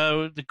and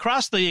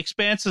across the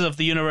expanses of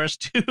the universe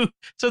to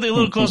something a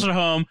little closer to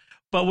home,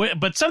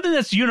 but something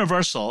that's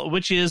universal,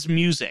 which is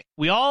music.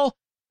 We all.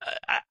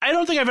 I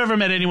don't think I've ever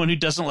met anyone who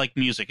doesn't like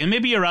music. And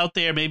maybe you're out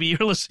there, maybe you're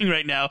listening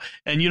right now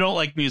and you don't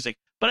like music.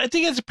 But I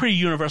think it's a pretty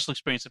universal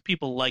experience that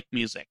people like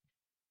music.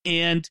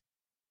 And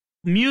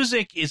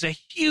music is a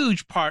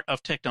huge part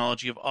of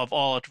technology, of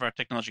all of our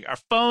technology. Our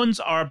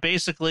phones are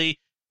basically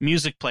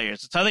music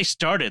players. It's how they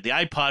started. The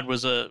iPod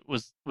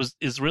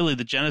is really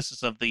the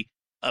genesis of the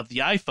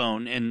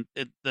iPhone and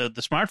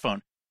the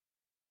smartphone.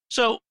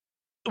 So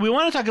we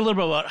want to talk a little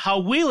bit about how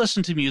we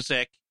listen to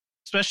music,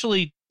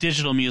 especially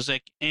digital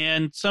music,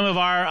 and some of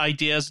our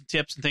ideas and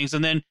tips and things.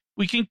 And then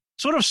we can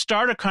sort of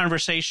start a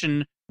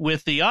conversation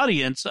with the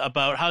audience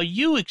about how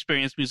you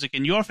experience music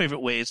in your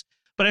favorite ways.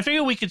 But I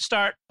figure we could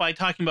start by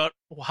talking about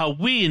how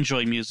we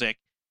enjoy music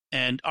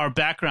and our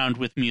background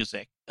with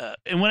music.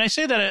 And when I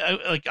say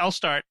that, I'll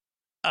start.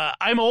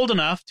 I'm old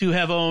enough to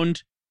have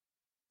owned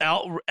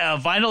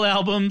vinyl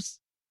albums,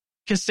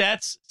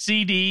 cassettes,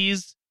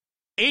 CDs,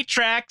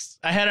 8-tracks.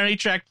 I had an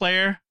 8-track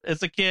player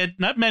as a kid.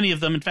 Not many of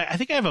them. In fact, I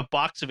think I have a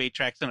box of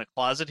 8-tracks in a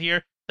closet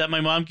here that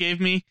my mom gave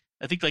me.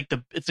 I think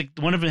it's like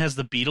one of them has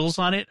the Beatles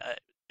on it.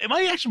 It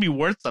might actually be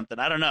worth something.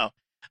 I don't know.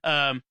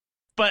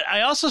 But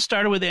I also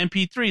started with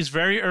MP3s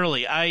very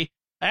early. I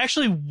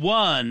actually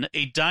won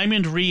a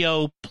Diamond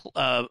Rio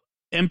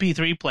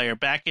MP3 player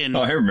back in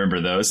I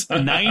remember those.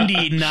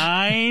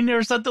 99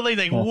 or something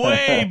like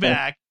way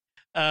back.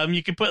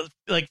 You could put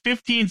like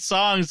 15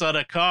 songs on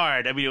a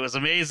card. I mean, it was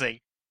amazing.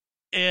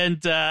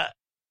 And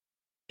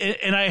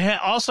I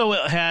also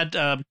had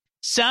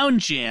Sound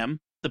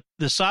Jam,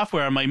 the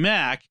software on my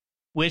Mac,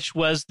 which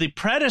was the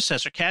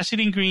predecessor.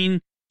 Cassidy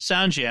Green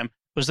Sound Jam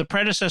was the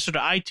predecessor to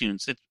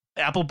iTunes.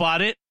 Apple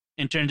bought it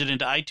and turned it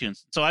into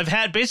iTunes. So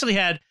I've basically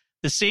had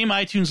the same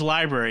iTunes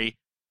library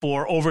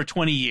for over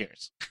 20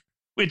 years,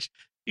 which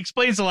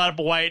explains a lot of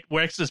why it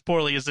works as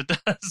poorly as it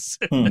does.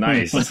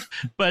 Nice.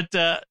 But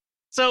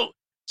so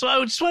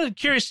I just wanted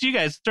curious to you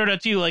guys, start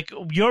out to you, like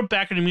your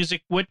background in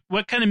music. What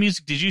kind of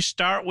music did you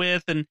start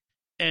with, and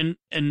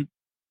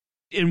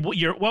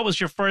what was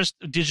your first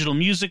digital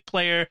music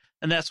player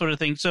and that sort of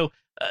thing? So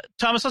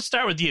Thomas, let's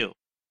start with you.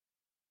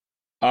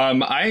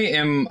 I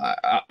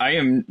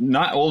am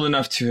not old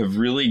enough to have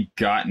really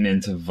gotten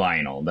into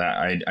vinyl.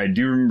 That I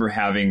do remember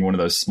having one of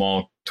those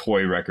small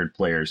toy record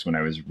players when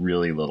I was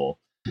really little.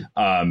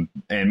 And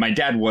my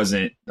dad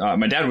wasn't.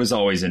 My dad was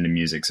always into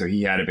music, so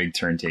he had a big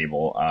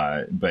turntable.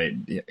 But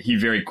he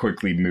very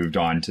quickly moved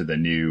on to the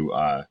new,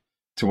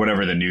 to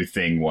whatever the new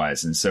thing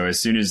was. And so as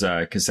soon as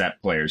cassette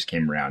players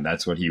came around,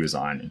 that's what he was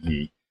on, and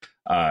he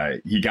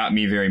got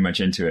me very much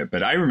into it.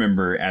 But I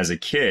remember as a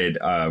kid,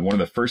 one of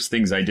the first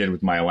things I did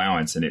with my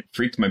allowance, and it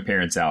freaked my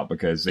parents out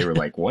because they were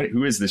like, "What?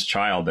 Who is this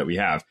child that we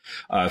have?"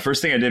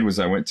 First thing I did was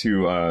I went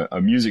to a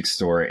music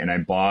store and I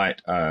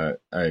bought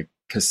a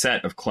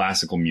cassette of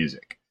classical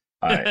music.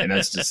 And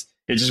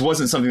it just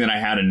wasn't something that I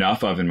had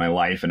enough of in my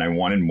life, and I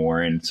wanted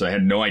more. And so I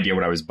had no idea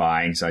what I was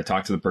buying. So I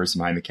talked to the person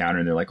behind the counter,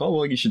 and they're like, "Oh,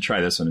 well, you should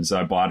try this one." And so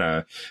I bought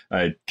a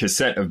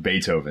cassette of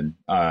Beethoven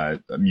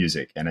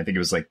music. And I think it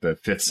was like the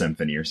Fifth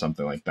Symphony or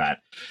something like that.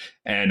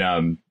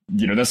 And,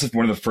 that's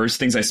one of the first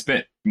things I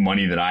spent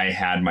money that I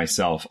had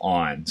myself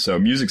on. So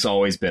music's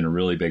always been a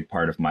really big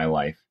part of my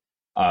life.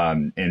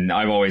 And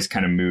I've always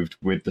kind of moved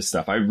with the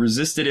stuff. I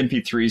resisted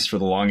MP3s for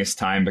the longest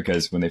time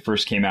because when they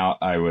first came out,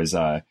 I was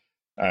a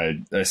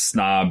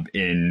snob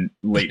in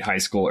late high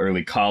school,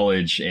 early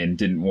college, and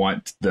didn't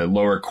want the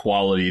lower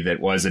quality that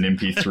was an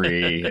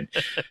MP3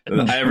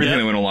 and everything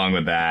that went along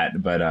with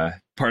that. But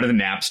part of the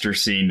Napster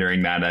scene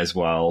during that as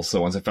well.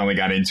 So once I finally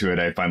got into it,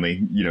 I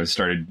finally,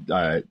 started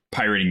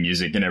pirating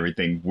music and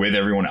everything with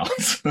everyone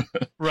else.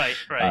 Right.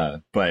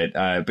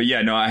 But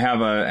yeah, no, I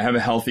have a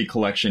healthy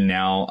collection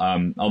now.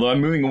 Although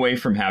I'm moving away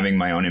from having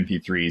my own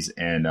MP3s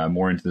and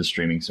more into the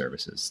streaming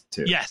services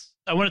too. Yes.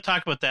 I want to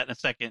talk about that in a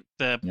second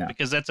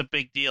because that's a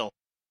big deal.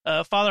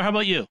 Father, how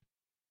about you?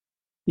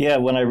 Yeah,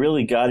 when I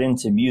really got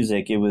into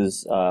music, it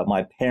was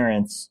my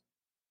parents'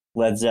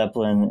 Led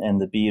Zeppelin and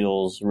the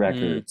Beatles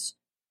records.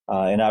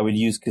 And I would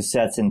use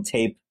cassettes and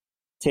tape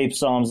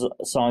songs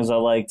I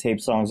like, tape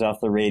songs off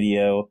the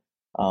radio.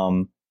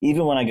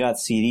 Even when I got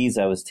CDs,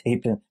 I was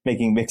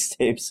making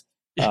mixtapes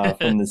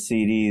from the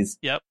CDs.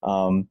 Yep.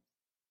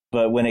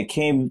 But when it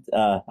came,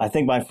 I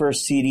think my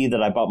first CD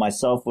that I bought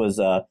myself was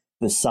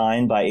The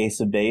Sign by Ace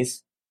of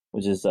Base,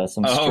 which is some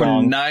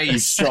strong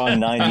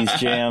 90s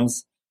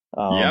jams.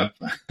 Yep.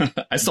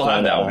 I still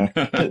have that one.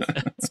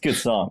 It's a good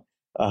song.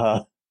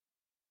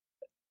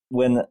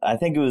 When I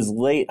think it was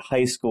late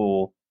high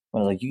school,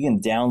 when I was like, you can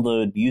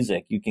download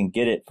music, you can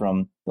get it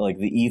from like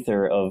the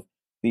ether of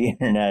the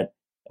internet.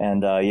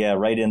 And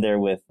right in there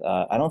with,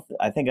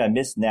 I think I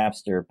missed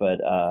Napster, but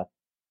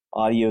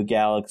Audio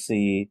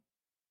Galaxy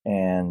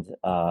and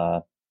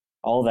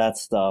all that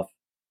stuff.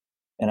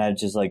 And I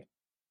just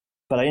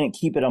but I didn't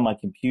keep it on my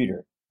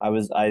computer.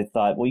 I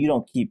thought, well, you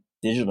don't keep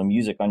digital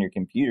music on your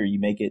computer. You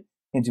make it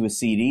into a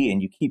CD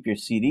and you keep your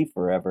CD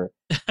forever.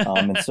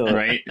 And so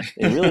right.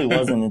 It really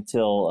wasn't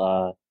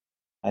until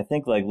I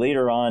think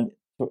later on,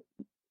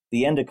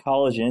 the end of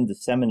college and into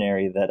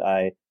seminary, that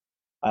I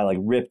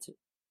ripped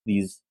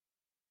these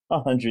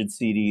 100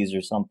 CDs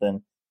or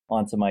something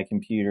onto my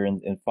computer,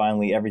 and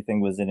finally everything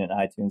was in an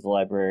iTunes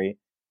library,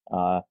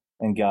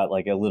 and got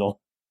I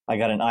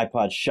got an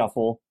iPod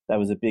Shuffle. That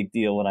was a big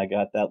deal when I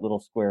got that little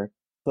square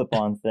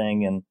clip-on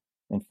thing,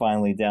 and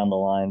finally down the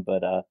line.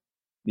 But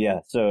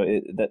so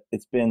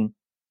it's been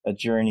a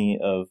journey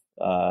of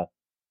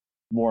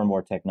more and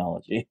more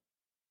technology.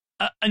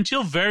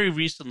 Until very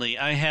recently,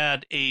 I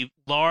had a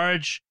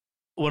large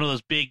one of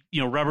those big,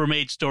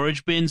 Rubbermaid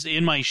storage bins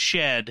in my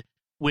shed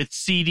with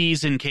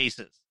CDs in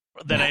cases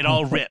that I'd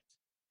all ripped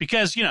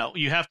because,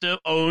 you have to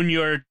own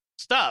your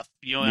stuff.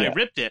 I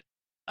ripped it.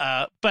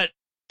 But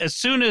as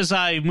soon as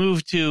I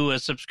moved to a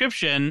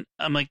subscription,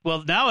 I'm like,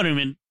 well, now I don't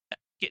even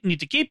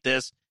need to keep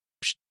this.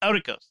 Out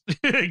it goes.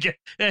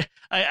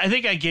 I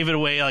think I gave it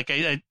away. Like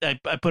I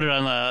put it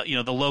on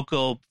the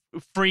local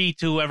free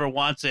to whoever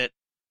wants it.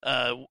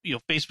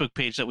 Facebook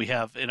page that we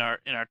have in our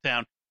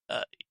town.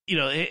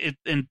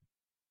 And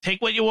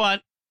take what you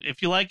want.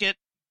 If you like it,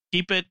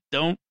 keep it.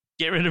 Don't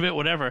get rid of it.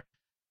 Whatever.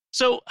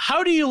 So,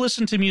 how do you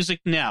listen to music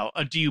now?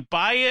 Do you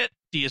buy it?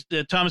 Do you,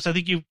 Thomas? I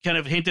think you kind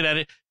of hinted at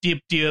it. Do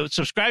you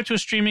subscribe to a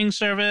streaming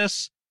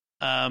service?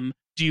 Do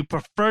you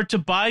prefer to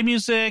buy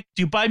music?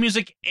 Do you buy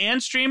music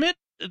and stream it?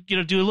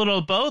 Do a little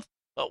of both.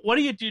 What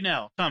do you do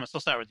now, Thomas?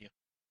 I'll start with you.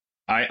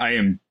 I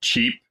am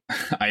cheap.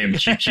 I am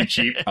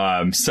cheap.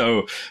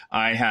 So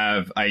I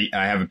have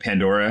a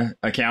Pandora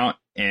account,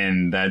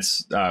 and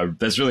that's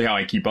really how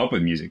I keep up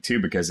with music too,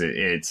 because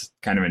it's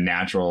kind of a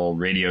natural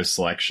radio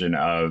selection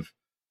of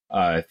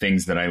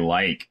things that I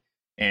like.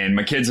 And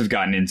my kids have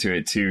gotten into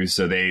it too,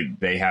 so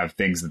they have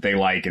things that they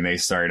like, and they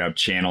start up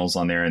channels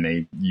on there, and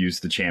they use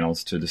the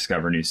channels to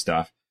discover new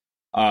stuff.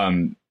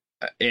 And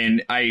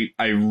I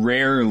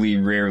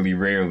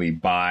rarely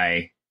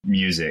buy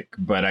music,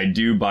 but I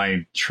do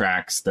buy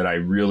tracks that I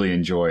really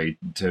enjoy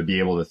to be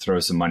able to throw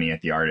some money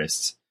at the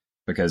artists,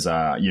 because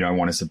I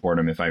want to support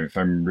them. If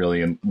I'm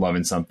really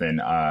loving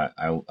something,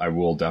 I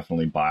will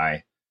definitely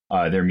buy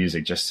their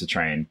music just to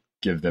try and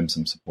give them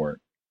some support.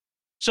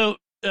 So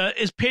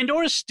is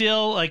Pandora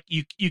still like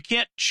you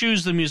can't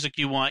choose the music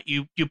you want?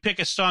 You pick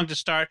a song to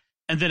start,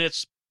 and then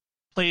it's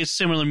plays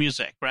similar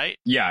music, right?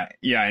 Yeah,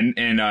 and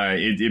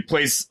it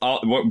plays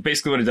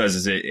basically what it does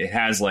is it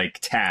has like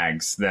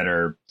tags that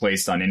are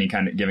placed on any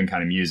given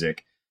kind of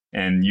music,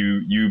 and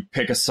you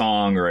pick a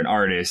song or an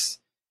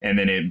artist, and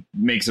then it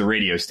makes a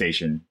radio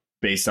station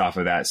based off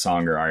of that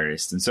song or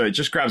artist, and so it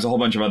just grabs a whole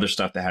bunch of other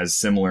stuff that has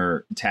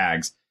similar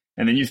tags,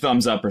 and then you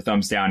thumbs up or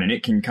thumbs down, and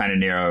it can kind of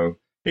narrow.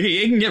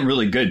 It can get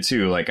really good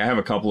too. Like I have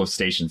a couple of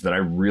stations that I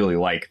really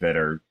like that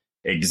are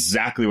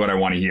exactly what I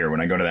want to hear when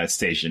I go to that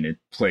station. It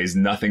plays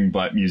nothing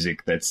but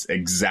music that's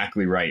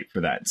exactly right for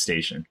that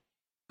station.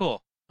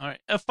 Cool. All right,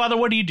 Father,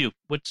 what do you do?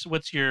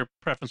 What's your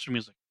preference for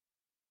music?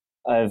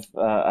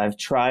 I've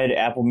tried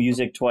Apple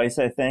Music twice,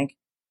 I think,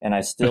 and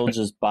I still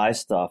just buy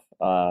stuff.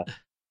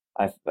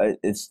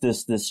 It's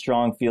this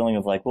strong feeling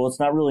of like, well, it's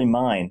not really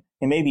mine,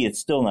 and maybe it's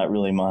still not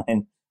really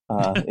mine.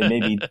 It may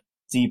be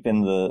deep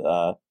in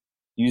the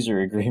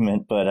user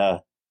agreement,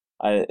 but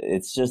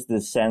it's just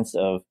this sense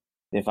of,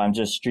 if I'm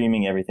just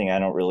streaming everything, I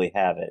don't really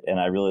have it. And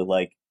I really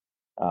like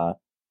to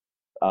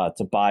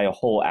buy a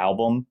whole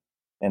album.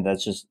 And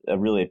that's just a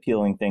really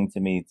appealing thing to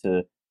me,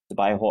 to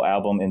buy a whole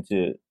album and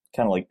to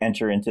kind of like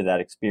enter into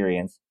that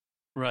experience.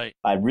 Right.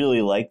 I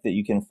really like that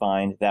you can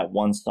find that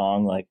one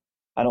song. Like,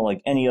 I don't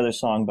like any other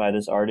song by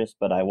this artist,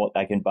 but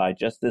I can buy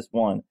just this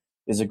one,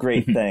 is a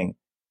great thing.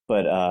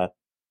 But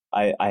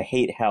I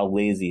hate how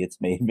lazy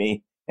it's made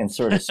me and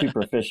sort of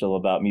superficial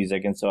about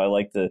music. And so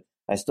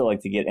I still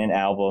like to get an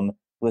album,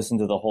 listen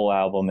to the whole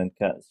album, and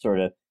sort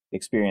of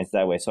experience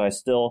that way. So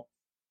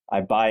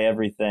I buy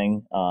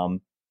everything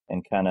and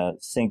kind of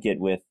sync it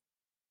with,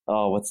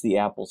 what's the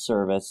Apple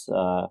service?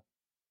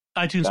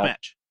 iTunes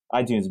Match.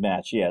 iTunes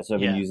Match, yeah. So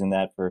I've been using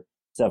that for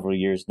several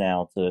years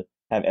now to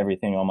have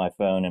everything on my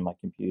phone and my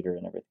computer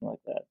and everything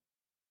like that.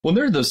 Well,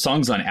 there are those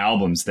songs on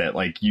albums that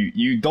like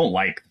you don't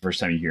like the first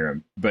time you hear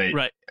them,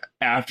 but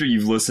after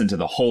you've listened to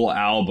the whole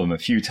album a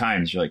few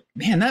times, you're like,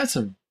 man, that's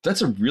a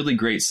really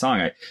great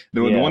song.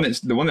 The one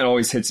that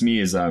always hits me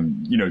is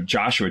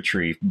Joshua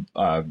Tree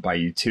by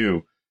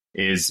U2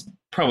 is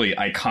probably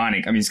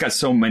iconic. I mean, it's got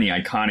so many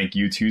iconic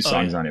U2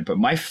 songs on it, but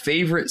my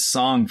favorite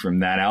song from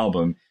that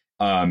album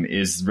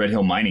is Red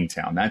Hill Mining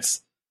Town.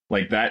 That's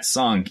like, that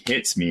song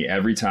hits me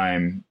every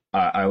time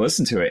I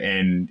listen to it,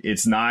 and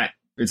it's not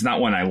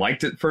one I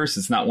liked at first.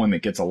 It's not one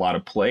that gets a lot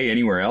of play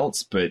anywhere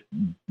else, but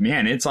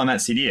man, it's on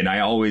that CD, and I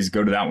always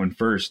go to that one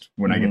first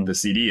when I get the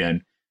CD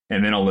in,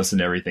 and then I'll listen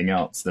to everything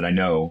else that I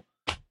know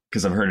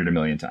because I've heard it a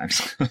million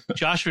times.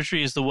 Joshua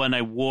Tree is the one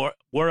I wore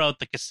out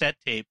the cassette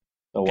tape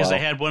because I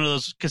had one of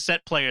those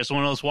cassette players,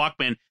 one of those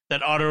Walkman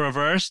that auto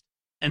reversed,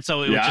 and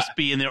so it would just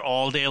be in there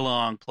all day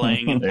long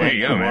playing and playing. There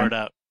you go, man.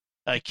 Out.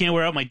 I can't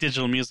wear out my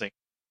digital music.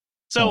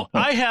 So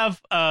I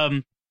have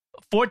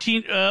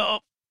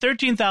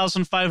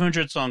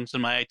 13,500 songs in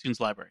my iTunes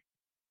library.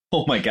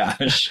 Oh my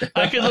gosh.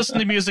 I could listen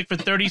to music for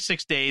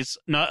 36 days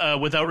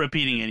without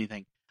repeating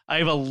anything. I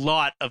have a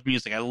lot of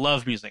music. I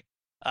love music.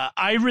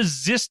 I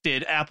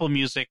resisted Apple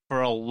Music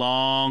for a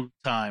long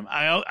time.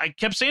 I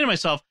kept saying to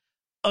myself,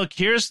 look,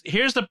 here's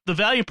the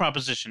value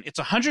proposition. It's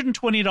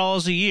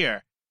 $120 a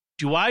year.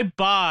 Do I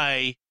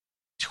buy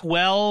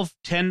 12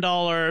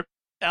 $10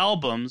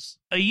 albums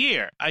a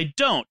year? I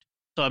don't.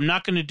 So I'm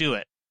not going to do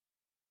it.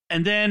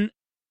 And then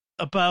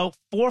about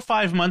 4 or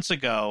 5 months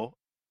ago,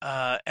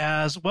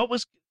 Apple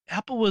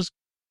was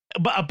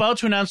about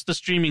to announce the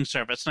streaming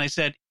service, and I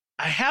said,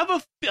 I have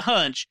a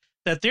hunch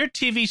that their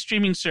TV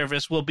streaming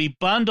service will be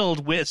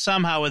bundled with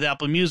somehow with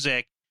Apple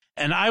Music,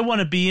 and I want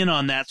to be in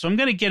on that. So I'm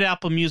going to get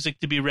Apple Music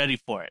to be ready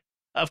for it.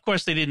 Of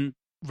course, they didn't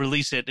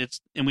release it.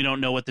 And we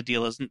don't know what the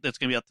deal is that's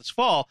going to be out this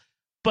fall.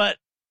 But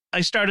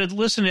I started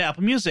listening to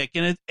Apple Music,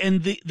 and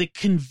the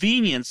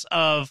convenience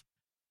of,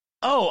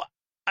 I'm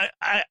one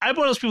of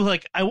those people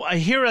like I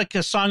hear like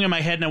a song in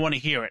my head and I want to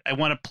hear it. I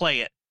want to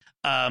play it.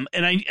 And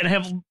I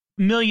have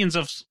millions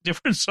of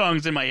different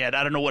songs in my head.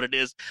 I don't know what it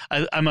is.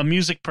 I'm a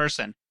music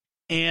person,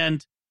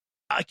 and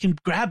I can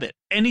grab it,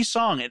 any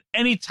song at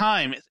any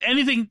time,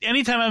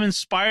 anytime I'm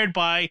inspired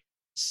by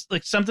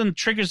like something that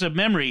triggers a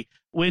memory.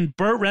 When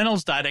Burt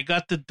Reynolds died, I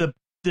got the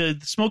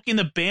Smokey and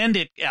the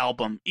Bandit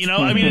album,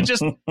 I mean, it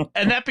just,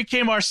 and that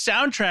became our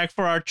soundtrack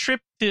for our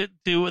trip to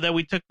that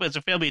we took as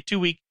a family, a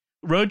 2-week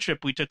road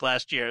trip we took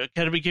last year. It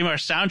kind of became our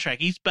soundtrack.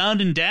 Eastbound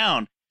and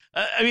Down.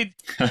 I mean,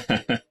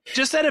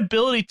 just that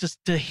ability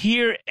to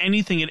hear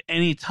anything at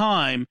any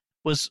time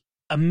was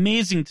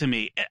amazing to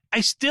me.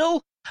 I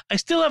still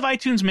have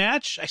iTunes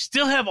Match. I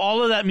still have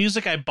all of that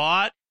music I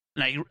bought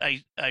and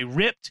I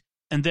ripped,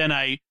 and then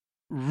I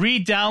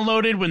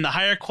re-downloaded when the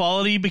higher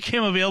quality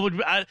became available.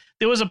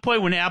 There was a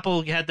point when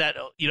Apple had that,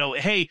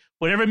 hey,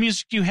 whatever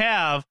music you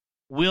have,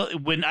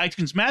 when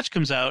iTunes Match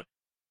comes out,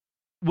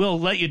 we'll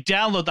let you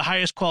download the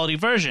highest quality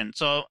version.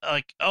 So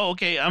like,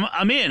 okay,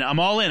 I'm in. I'm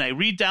all in. I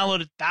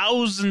re-downloaded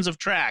thousands of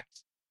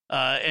tracks,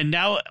 and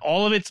now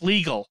all of it's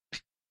legal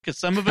because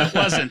some of it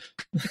wasn't.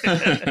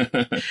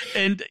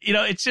 And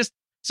it's just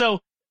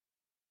so.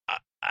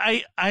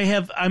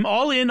 I'm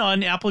all in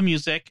on Apple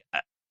Music.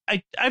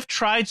 I've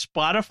tried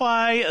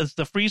Spotify as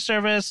the free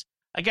service.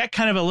 I got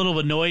kind of a little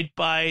annoyed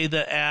by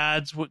the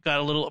ads. Got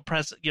a little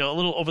oppressive, a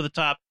little over the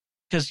top,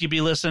 because you'd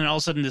be listening and all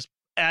of a sudden this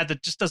ad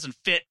that just doesn't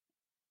fit.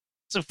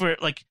 So for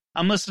like,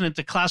 I'm listening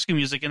to classical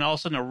music and all of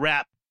a sudden a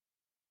rap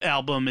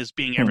album is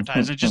being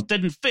advertised and it just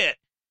didn't fit.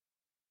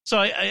 So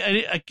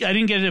I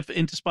didn't get it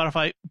into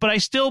Spotify, but I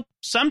still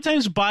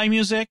sometimes buy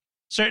music,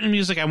 certain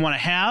music I want to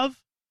have,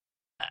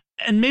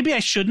 and maybe I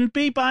shouldn't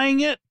be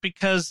buying it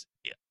because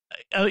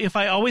if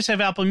I always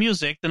have Apple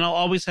Music, then I'll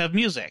always have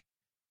music.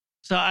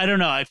 So I don't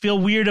know. I feel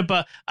weird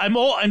about.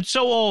 I'm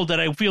so old that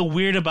I feel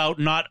weird about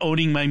not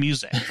owning my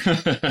music.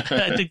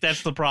 I think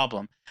that's the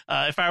problem.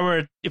 If I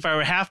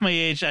were half my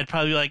age, I'd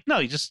probably be like, no,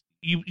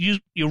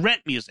 you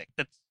rent music.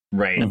 That's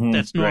right.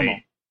 That's normal.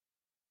 Right.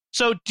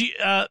 So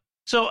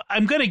so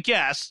I'm gonna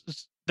guess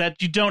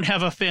that you don't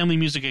have a family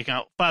music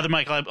account, Father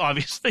Michael.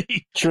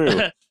 Obviously,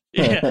 true.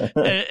 Yeah,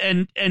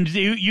 and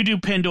you do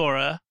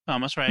Pandora,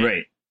 Thomas,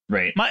 right?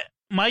 Right.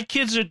 My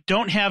kids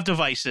don't have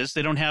devices.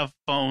 They don't have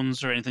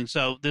phones or anything.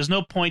 So there's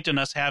no point in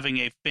us having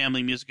a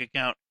family music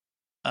account.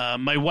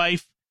 My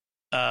wife,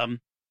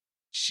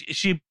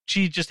 she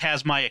just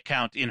has my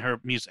account in her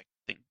music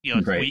thing.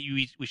 Right.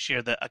 We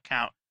share the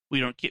account. We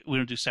don't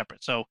do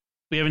separate. So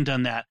we haven't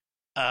done that.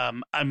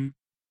 I'm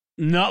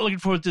not looking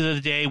forward to the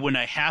day when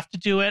I have to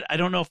do it. I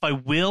don't know if I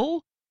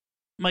will.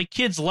 My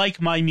kids like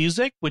my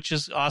music, which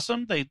is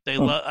awesome. They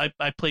love.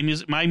 I play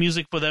my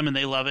music for them, and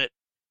they love it.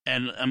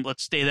 And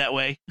let's stay that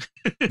way.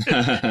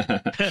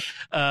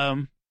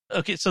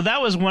 Okay, so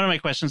that was one of my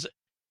questions.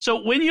 So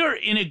when you're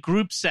in a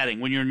group setting,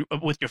 when you're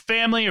with your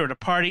family or at a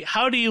party,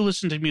 how do you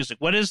listen to music?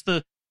 What is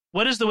the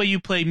way you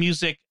play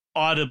music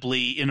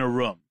audibly in a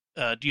room?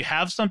 Do you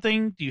have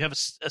something? Do you have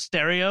a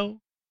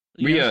stereo?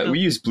 We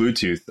use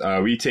Bluetooth.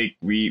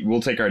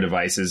 We'll take our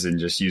devices and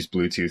just use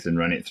Bluetooth and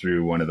run it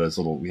through one of those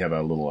little. We have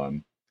a little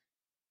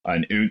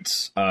an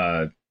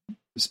Unts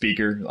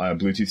speaker,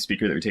 Bluetooth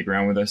speaker that we take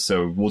around with us.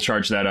 So we'll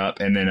charge that up,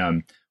 and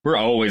then we're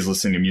always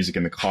listening to music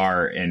in the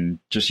car and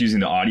just using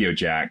the audio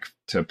jack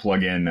to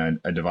plug in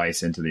a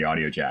device into the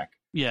audio jack.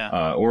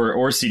 Yeah.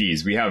 Or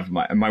CDs. We have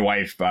my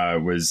wife's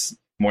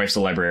a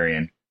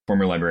librarian,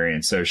 former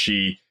librarian, so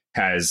she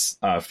has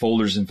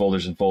folders and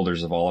folders and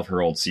folders of all of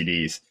her old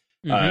CDs.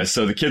 Mm-hmm.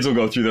 So the kids will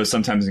go through those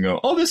sometimes and go,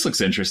 "Oh, this looks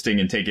interesting,"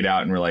 and take it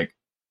out, and we're like,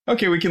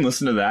 okay, we can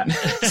listen to that.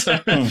 So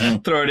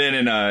throw it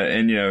in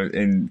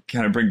and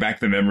kind of bring back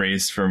the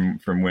memories from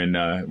when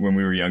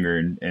we were younger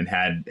and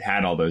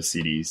had all those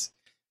CDs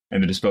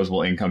and the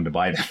disposable income to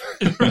buy them.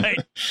 Right.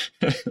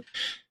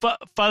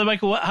 But Father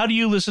Michael, how do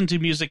you listen to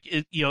music,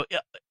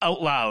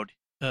 out loud,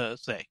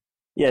 say?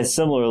 Yeah,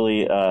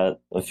 similarly,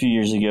 a few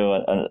years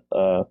ago,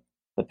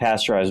 the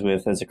pastor I was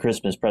with as a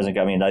Christmas present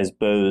got me a nice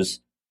Bose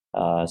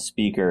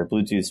speaker,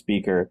 Bluetooth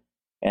speaker,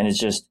 and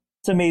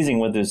it's amazing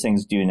what those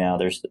things do now.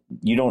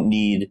 You don't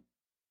need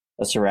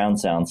a surround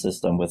sound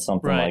system with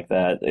something like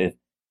that if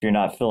you're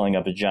not filling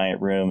up a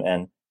giant room.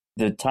 And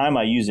the time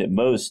I use it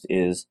most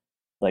is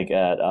like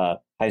at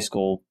high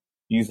school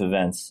youth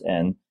events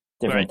and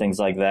different things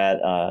like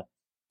that.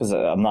 Because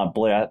I'm not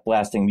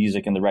blasting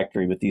music in the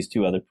rectory with these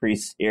two other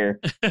priests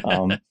here.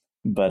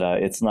 But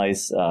it's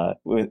nice.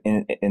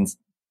 In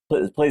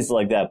places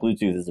like that,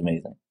 Bluetooth is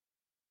amazing.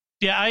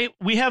 Yeah,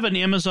 we have an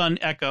Amazon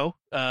Echo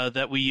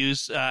that we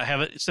use,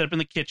 have it set up in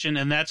the kitchen,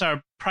 and that's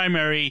our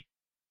primary.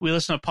 We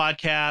listen to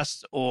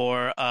podcasts,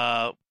 or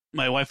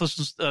my wife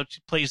listens.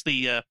 She plays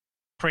the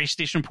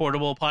PlayStation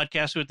Portable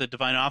podcast with the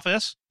Divine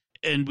Office,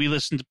 and we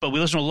listen to a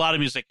lot of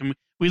music. And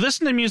we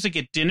listen to music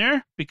at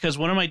dinner because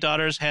one of my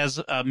daughters has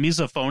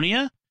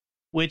misophonia,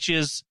 which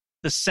is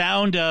the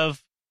sound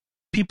of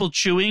people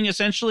chewing.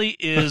 Essentially,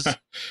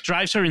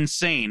 drives her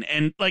insane,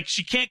 and like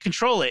she can't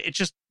control it. It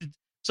just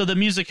so the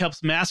music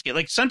helps mask it.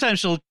 Like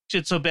sometimes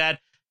it's so bad.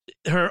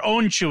 Her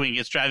own chewing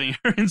is driving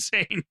her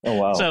insane. Oh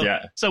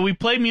wow! So we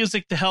play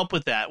music to help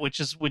with that,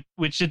 which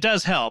it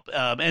does help.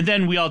 And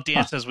then we all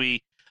dance as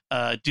we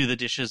do the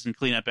dishes and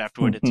clean up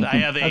afterward.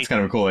 That's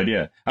kind of a cool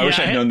idea. I wish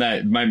I'd known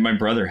that. My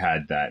brother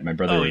had that. My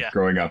brother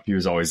growing up, he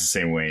was always the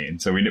same way,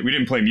 and so we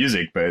didn't play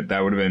music, but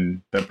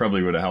that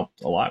probably would have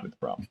helped a lot with the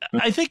problem.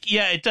 I think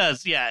it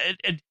does. Yeah,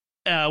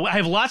 I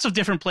have lots of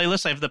different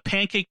playlists. I have the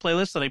pancake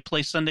playlist that I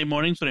play Sunday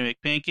mornings when I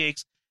make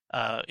pancakes.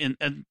 And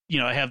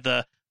I have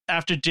the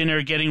after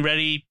dinner, getting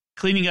ready,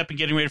 cleaning up and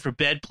getting ready for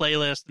bed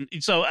playlist.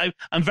 And so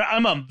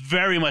I'm a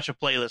very much a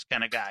playlist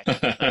kind of guy.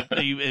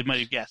 You might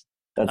have guessed.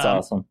 That's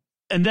awesome.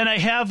 And then I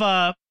have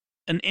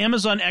an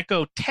Amazon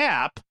Echo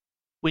Tap,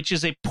 which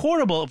is a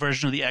portable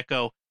version of the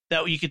Echo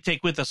that you could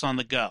take with us on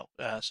the go.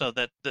 So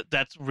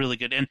that's really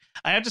good. And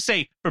I have to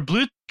say, for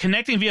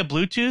connecting via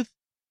Bluetooth,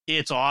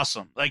 it's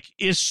awesome. Like,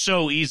 it's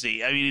so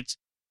easy. I mean,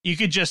 you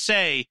could just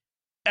say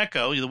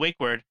Echo, the wake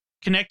word,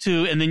 connect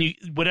to, and then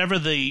whatever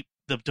the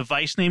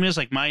device name is,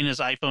 like mine is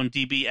iPhone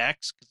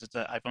DBX because it's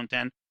an iPhone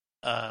 10.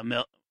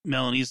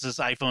 Melanie's is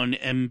iPhone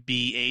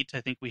MB8, I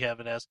think we have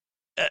it as,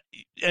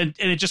 and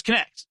it just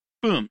connects.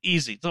 Boom,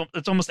 easy.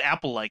 It's almost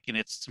Apple-like in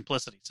its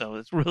simplicity, so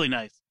it's really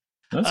nice.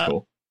 That's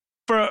cool.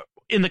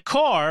 In the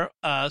car,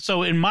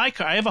 so in my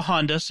car, I have a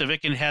Honda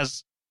Civic, and it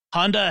has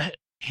Honda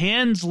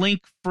Hands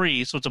Link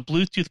Free, so it's a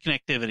Bluetooth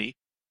connectivity.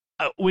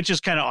 Which is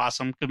kind of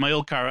awesome because my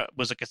old car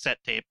was a cassette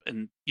tape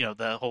and,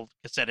 the whole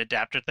cassette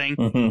adapter thing,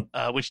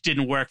 which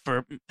didn't work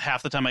for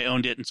half the time I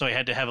owned it. And so I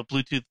had to have a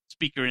Bluetooth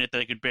speaker in it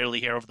that I could barely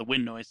hear over the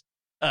wind noise.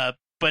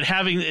 But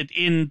having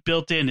it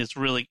built in is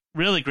really,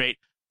 really great.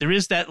 There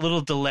is that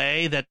little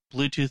delay, that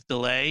Bluetooth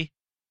delay.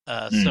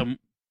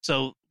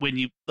 So when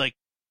you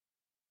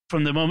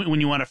from the moment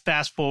when you want to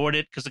fast forward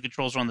it, because the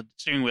controls are on the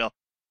steering wheel,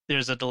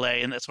 there's a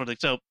delay and that sort of thing.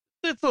 So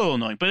it's a little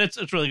annoying, but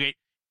it's really great.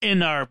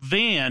 In our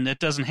van, it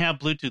doesn't have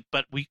Bluetooth,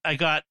 but I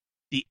got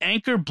the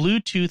Anchor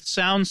Bluetooth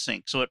sound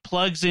sync, so it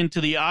plugs into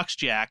the aux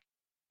jack,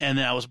 and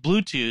that was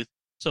Bluetooth,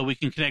 so we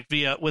can connect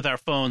with our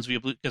phones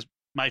via Bluetooth. Because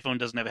my phone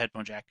doesn't have a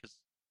headphone jack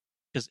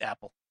because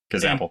Apple.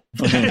 Because Apple.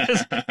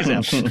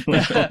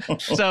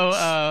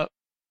 So,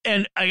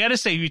 and I got to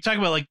say, you talk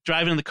about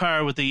driving in the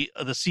car with the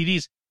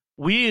CDs.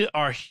 We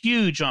are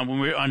huge when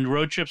we're on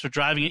road trips or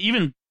driving,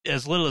 even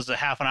as little as a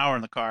half an hour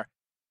in the car.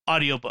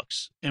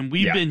 Audiobooks, and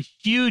we've been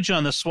huge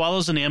on the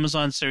Swallows and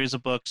Amazon series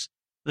of books.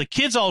 The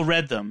kids all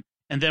read them,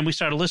 and then we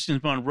started listening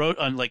to them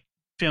on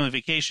family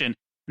vacation.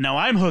 Now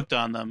I'm hooked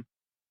on them,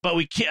 but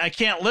I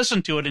can't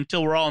listen to it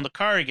until we're all in the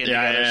car again.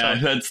 Yeah,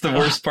 so, that's the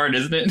worst part,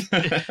 isn't it?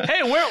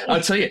 Hey, I'll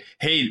tell you.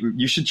 Hey,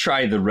 you should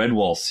try the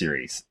Redwall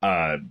series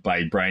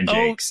by Brian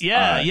Jakes.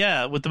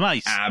 Yeah, with the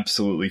mice.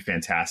 Absolutely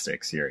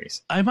fantastic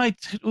series. I might.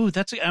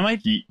 Because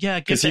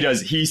he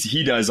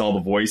does all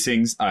the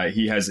voicings.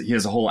 He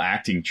has a whole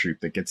acting troupe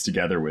that gets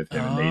together with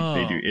him, and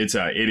they do.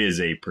 It is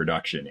a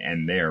production,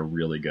 and they are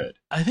really good.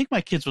 I think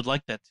my kids would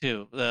like that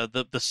too.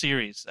 The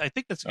series. I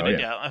think that's a good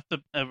idea. I'll have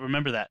to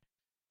remember that.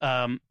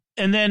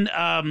 And then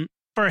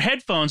for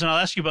headphones, and I'll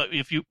ask you about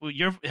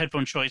your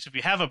headphone choice. If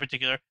you have a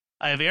particular,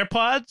 I have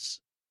AirPods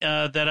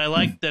that I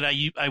like that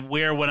I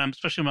wear when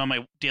especially on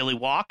my daily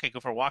walk. I go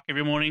for a walk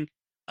every morning.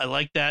 I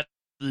like that.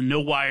 The no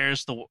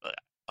wires. I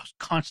was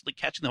constantly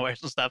catching the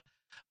wires and stuff.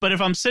 But if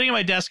I'm sitting at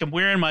my desk, I'm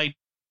wearing my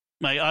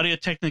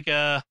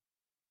Audio-Technica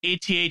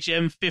ATH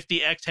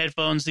M50X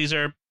headphones. These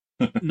are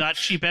not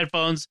cheap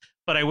headphones,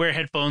 but I wear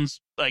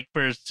headphones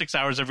for 6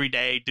 hours every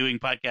day doing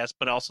podcasts,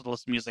 but also to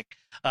listen to music.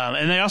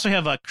 And I also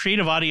have a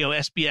Creative Audio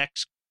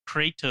SBX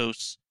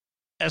Kratos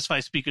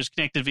S5 speakers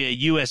connected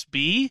via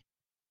USB,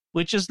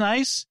 which is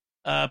nice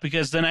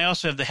because then I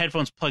also have the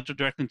headphones plugged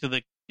directly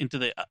into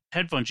the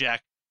headphone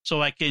jack,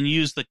 so I can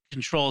use the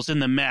controls in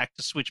the Mac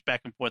to switch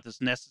back and forth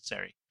as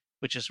necessary,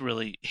 which is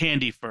really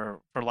handy for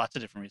lots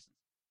of different reasons.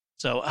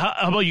 So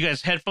how about you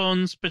guys?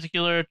 Headphones,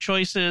 particular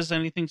choices,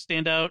 anything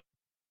stand out?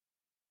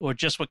 Or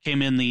just what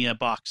came in the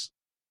box?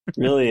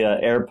 Really,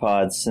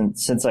 AirPods.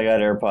 Since I got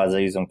AirPods, I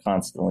use them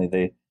constantly.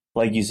 They,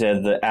 like you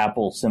said, the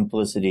Apple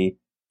simplicity.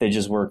 They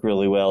just work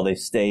really well. They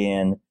stay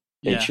in.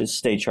 They just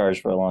stay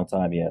charged for a long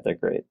time. Yeah, they're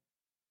great.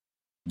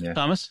 Yeah,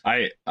 Thomas.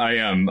 I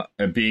am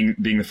being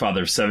the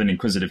father of 7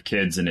 inquisitive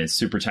kids in a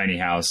super tiny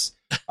house.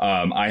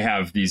 I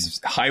have these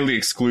highly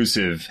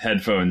exclusive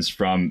headphones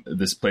from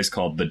this place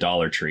called the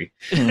Dollar Tree,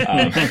 and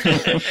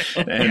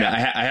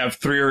I have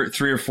three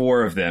or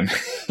four of them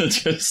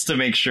just to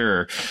make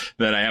sure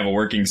that I have a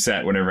working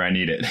set whenever I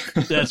need it.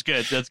 That's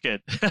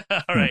good.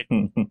 All right.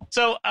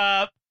 So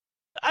I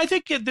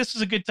think this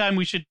is a good time.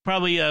 We should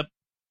probably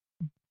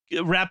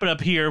wrap it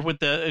up here with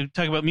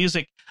talk about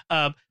music.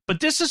 But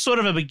this is sort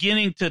of a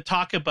beginning to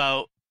talk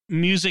about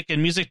music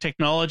and music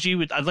technology.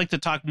 I'd like to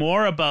talk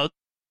more about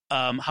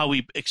how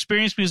we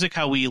experience music,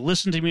 how we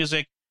listen to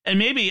music, and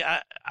maybe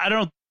I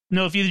don't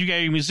know if either of you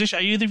guys are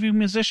musicians. Are either of you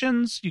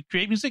musicians? You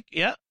create music?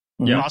 Yeah.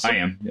 Yeah, Awesome. I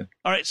am. Yeah.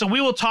 All right, so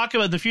we will talk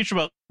about in the future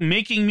about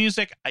making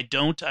music. I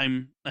don't.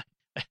 I'm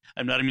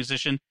not a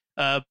musician,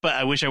 but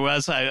I wish I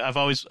was.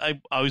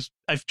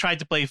 I've tried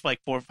to play like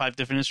 4 or 5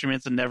 different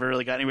instruments and never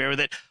really got anywhere with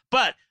it.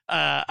 But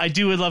I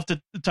would love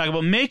to talk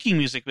about making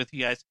music with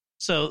you guys.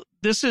 So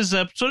this is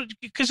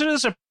consider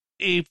this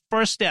a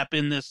first step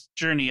in this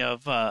journey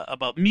of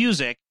about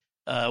music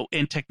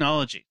and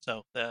technology.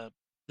 So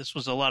this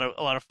was a lot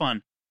of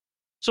fun.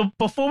 So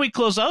before we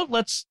close out,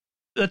 let's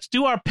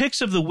do our picks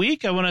of the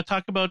week. I want to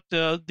talk about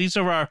these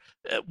are our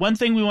one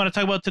thing we want to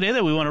talk about today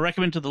that we want to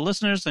recommend to the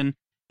listeners and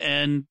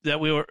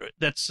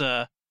that's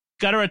got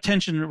our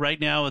attention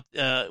right now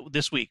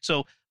this week.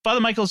 So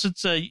Father Michael,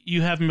 since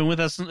you haven't been with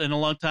us in a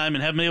long time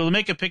and haven't been able to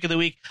make a pick of the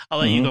week, I'll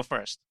let you go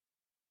first.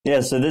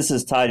 Yeah, so this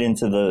is tied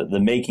into the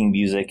making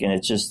music, and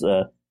it's just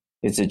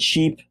it's a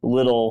cheap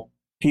little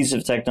piece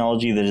of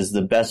technology that is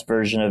the best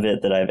version of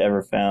it that I've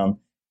ever found,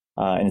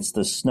 and it's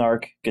the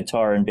Snark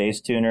guitar and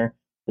bass tuner.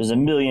 There's a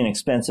million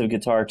expensive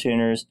guitar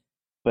tuners,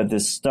 but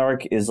this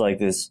Snark is like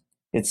this.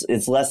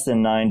 It's less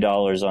than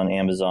 $9 on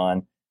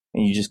Amazon,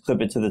 and you just clip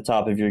it to the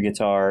top of your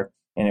guitar,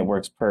 and it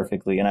works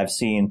perfectly. And I've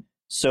seen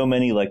so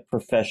many like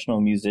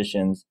professional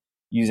musicians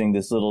using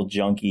this little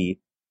junky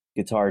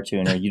guitar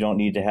tuner. You don't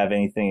need to have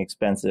anything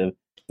expensive.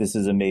 This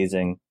is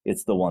amazing.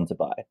 It's the one to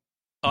buy.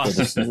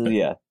 Awesome.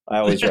 Yeah, I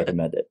always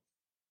recommend it.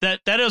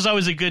 That is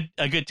always a good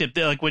tip.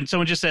 Like when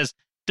someone just says,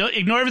 "Don't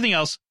ignore everything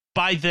else.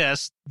 Buy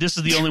this. This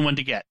is the only one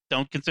to get.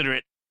 Don't consider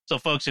it." So,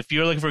 folks, if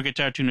you're looking for a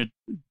guitar tuner,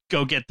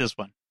 go get this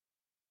one.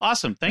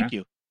 Awesome. Thank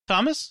you,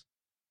 Thomas.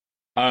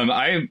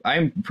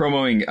 I'm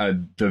promoting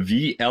the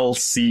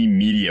VLC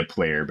Media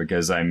Player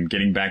because I'm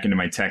getting back into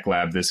my tech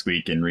lab this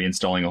week and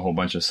reinstalling a whole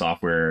bunch of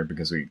software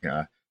because we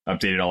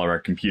updated all of our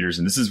computers.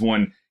 And this is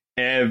one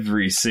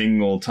every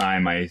single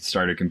time I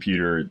start a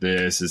computer.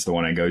 This is the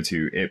one I go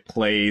to. It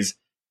plays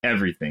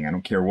everything. I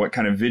don't care what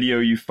kind of video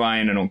you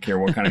find. I don't care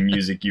what kind of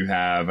music you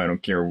have. I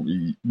don't care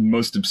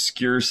most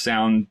obscure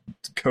sound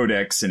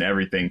codecs and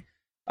everything.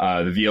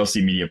 The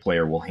VLC Media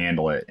Player will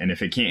handle it. And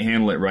if it can't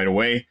handle it right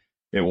away,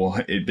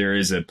 there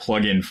is a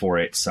plugin for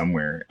it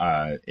somewhere.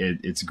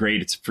 It's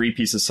great. It's a free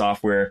piece of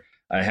software.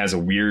 It has a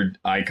weird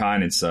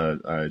icon. It's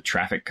a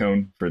traffic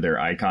cone for their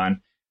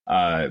icon.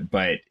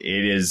 But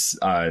it is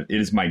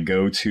my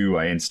go-to.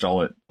 I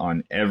install it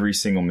on every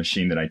single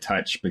machine that I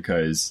touch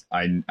because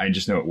I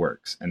just know it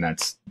works. And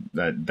that's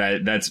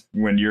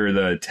when you're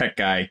the tech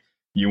guy,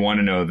 you want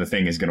to know the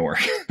thing is going to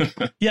work.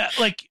 Yeah,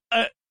 like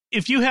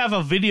if you have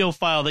a video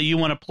file that you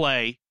want to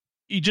play,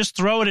 you just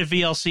throw it at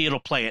VLC, it'll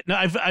play it. No,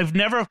 I've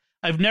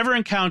never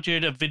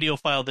encountered a video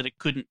file that it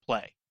couldn't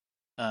play.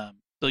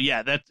 So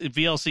yeah, that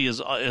VLC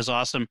is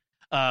awesome.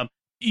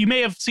 You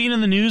may have seen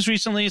in the news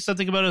recently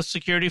something about a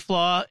security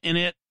flaw in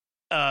it.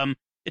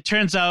 It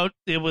turns out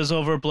it was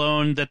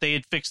overblown, that they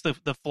had fixed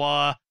the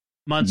flaw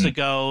months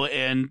ago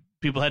and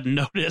people hadn't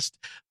noticed.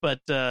 But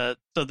so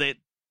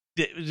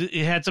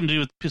it had something to do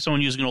with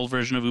someone using an old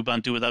version of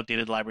Ubuntu with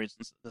outdated libraries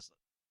and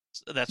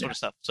that sort of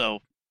stuff. So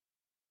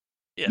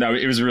yeah. No,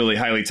 it was a really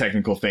highly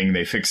technical thing.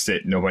 They fixed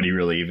it. Nobody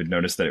really even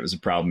noticed that it was a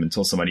problem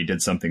until somebody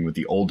did something with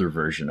the older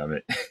version of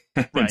it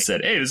and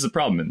said, "Hey, this is a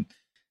problem." And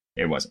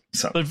it wasn't.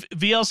 So, but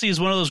VLC is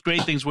one of those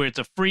great things where it's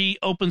a free,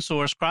 open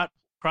source,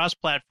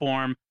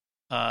 cross-platform,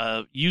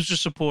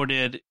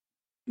 user-supported.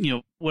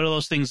 One of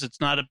those things.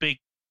 It's not a big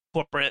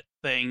corporate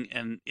thing,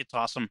 and it's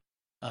awesome.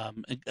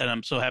 And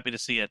I'm so happy to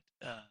see it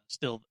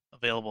still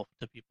available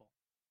to people.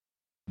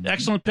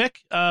 Excellent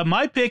pick.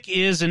 My pick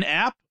is an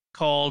app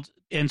called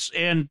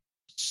and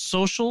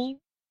social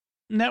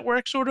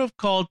network sort of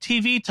called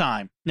TV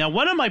Time. Now,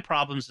 one of my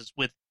problems is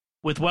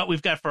with what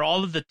we've got for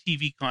all of the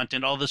TV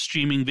content, all the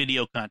streaming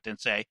video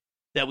content, say,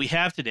 that we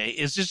have today,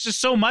 is there's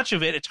just so much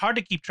of it, it's hard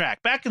to keep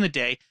track. Back in the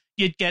day,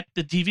 you'd get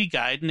the TV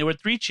Guide, and there were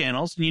 3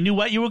 channels, and you knew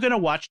what you were going to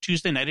watch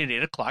Tuesday night at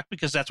 8 o'clock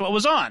because that's what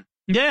was on.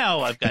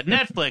 Now I've got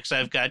Netflix,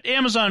 I've got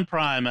Amazon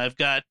Prime, I'm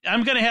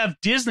going to have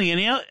Disney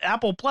and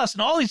Apple Plus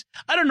and all these.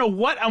 I don't know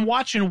what I'm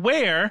watching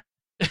where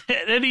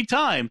at any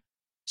time.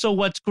 So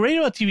what's great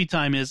about TV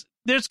Time is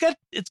it's got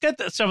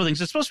several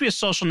things. It's supposed to be a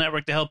social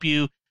network to help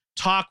you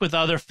talk with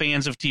other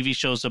fans of TV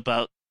shows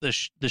about the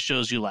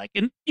shows you like.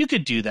 And you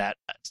could do that.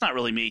 It's not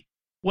really me.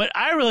 What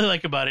I really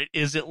like about it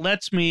is it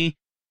lets me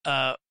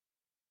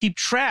keep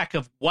track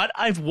of what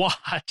I've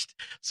watched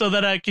so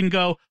that I can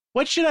go,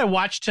 what should I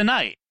watch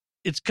tonight?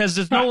 It's because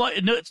it's no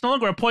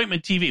longer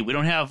appointment TV. We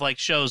don't have like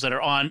shows that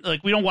are on,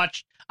 like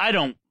I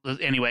don't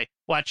anyway,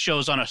 watch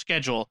shows on a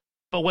schedule,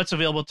 but what's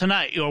available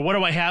tonight, or what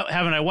do I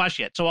haven't I watched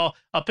yet? So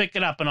I'll pick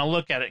it up and I'll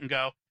look at it and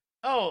go,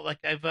 oh, like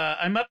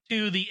I'm up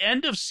to the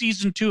end of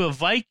season 2 of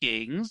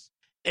Vikings,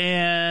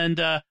 and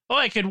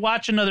I could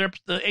watch another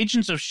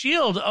Agents of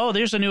S.H.I.E.L.D. Oh,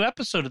 there's a new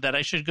episode of that.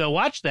 I should go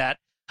watch that.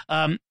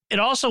 It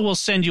also will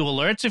send you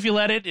alerts if you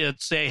let it.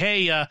 It'd say,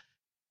 hey,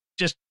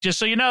 just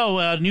so you know,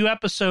 a new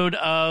episode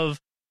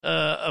of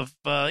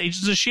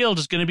Agents of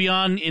S.H.I.E.L.D. is going to be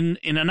on in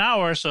an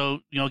hour, so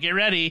get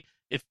ready.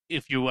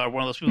 if you are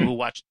one of those people who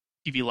watch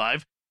TV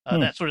live,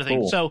 that sort of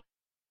thing. Cool. So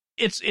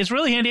it's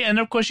really handy. And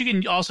of course, you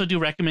can also do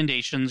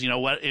recommendations.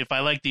 What if I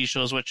like these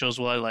shows, what shows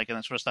will I like, and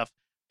that sort of stuff.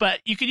 But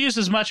you can use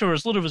as much or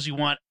as little as you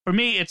want. For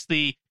me, it's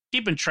the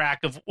keeping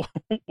track of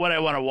what I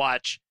want to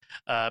watch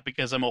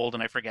because I'm old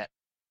and I forget.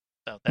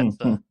 So that's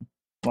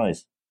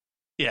nice.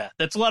 Yeah,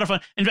 that's a lot of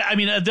fun. And I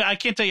mean, I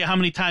can't tell you how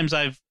many times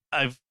I've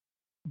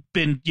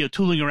been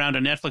tooling around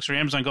on Netflix or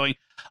Amazon, going,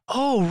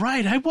 "Oh,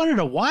 right, I wanted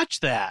to watch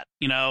that."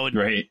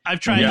 Right. I've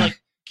tried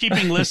like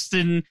keeping lists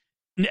in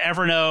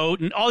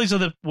Evernote and all these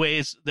other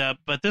ways,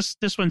 but this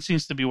one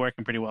seems to be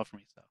working pretty well for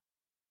me. So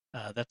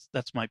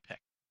that's my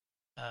pick,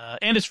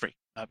 and it's free,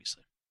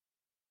 obviously.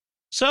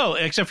 So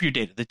except for your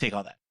data, they take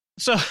all that.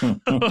 So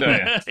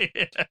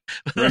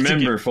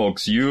remember,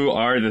 folks, you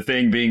are the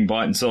thing being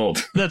bought and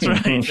sold. That's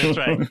right. That's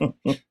right.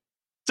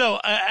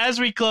 So as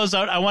we close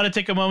out, I want to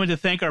take a moment to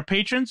thank our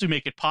patrons who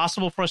make it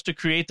possible for us to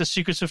create the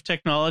Secrets of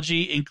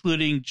Technology,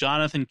 including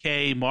Jonathan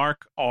K.,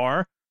 Mark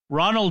R.,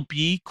 Ronald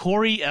B.,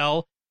 Corey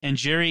L., and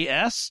Jerry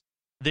S.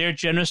 Their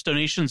generous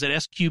donations at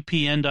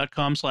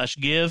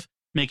sqpn.com/give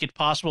make it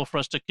possible for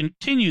us to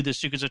continue the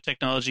Secrets of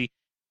Technology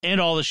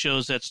and all the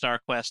shows at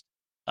StarQuest.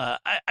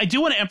 I do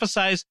want to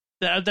emphasize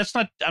that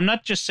I'm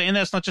not just saying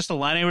that. It's not just a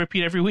line I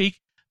repeat every week.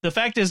 The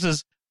fact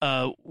is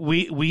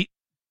we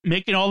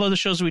making all of the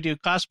shows we do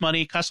costs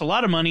a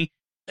lot of money,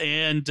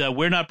 and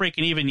we're not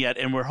breaking even yet.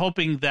 And we're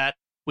hoping that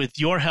with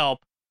your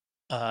help,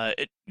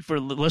 for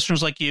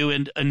listeners like you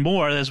and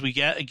more, as we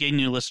gain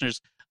new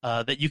listeners,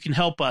 that you can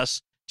help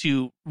us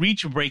to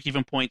reach a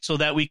break-even point so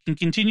that we can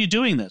continue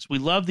doing this. We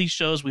love these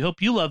shows. We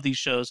hope you love these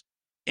shows.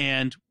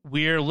 And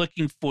we're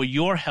looking for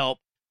your help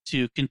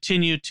to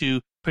continue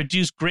to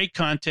produce great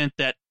content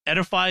that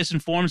edifies,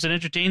 informs, and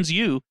entertains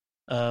you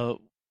and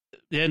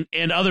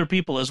other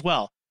people as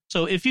well.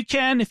 So if you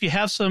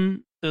have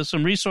some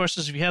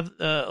resources, if you have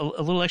a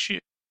little extra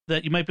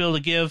that you might be able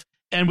to give,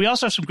 and we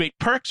also have some great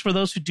perks for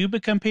those who do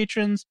become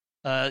patrons.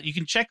 You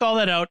can check all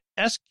that out,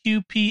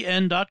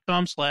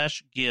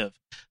 sqpn.com/give.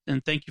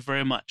 And thank you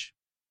very much.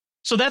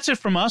 So that's it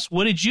from us.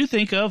 What did you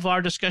think of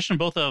our discussion,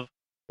 both of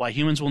why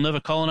humans will never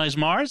colonize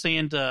Mars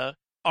and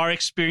our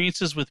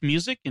experiences with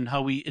music and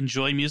how we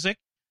enjoy music?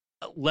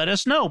 Let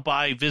us know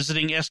by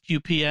visiting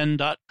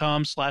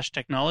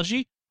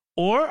sqpn.com/technology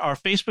or our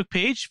Facebook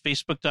page,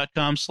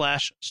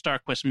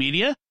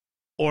 facebook.com/StarQuestMedia,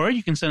 or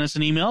you can send us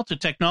an email to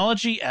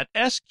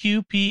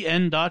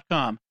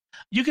technology@sqpn.com.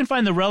 You can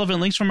find the relevant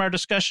links from our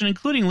discussion,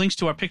 including links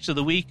to our picks of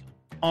the week,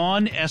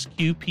 on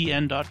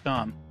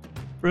sqpn.com.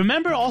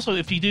 Remember also,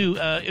 if you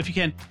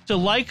can, to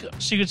like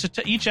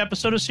each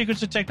episode of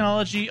Secrets of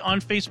Technology on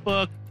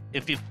Facebook.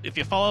 If you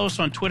follow us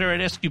on Twitter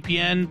at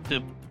SQPN,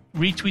 to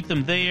retweet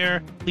them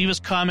there, leave us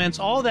comments,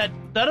 all that.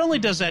 Not only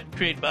does that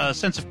create a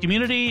sense of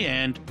community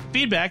and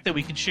feedback that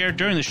we can share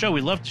during the show,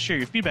 we love to share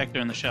your feedback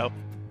during the show,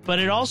 but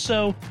it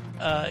also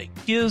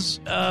gives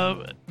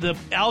the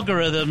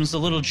algorithms a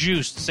little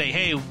juice to say,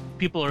 hey,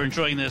 people are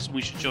enjoying this,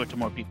 we should show it to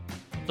more people.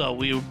 So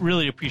we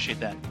really appreciate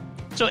that.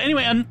 So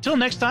anyway, until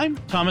next time,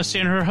 Thomas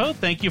Sanherho,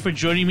 thank you for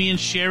joining me and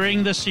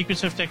sharing the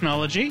Secrets of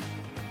Technology.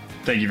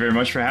 Thank you very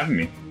much for having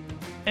me.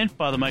 And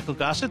Father Michael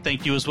Gossett,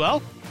 thank you as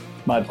well.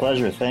 My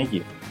pleasure. Thank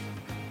you.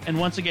 And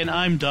once again,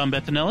 I'm Dom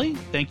Bettinelli.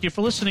 Thank you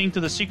for listening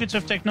to the Secrets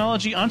of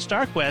Technology on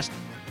StarQuest.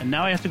 And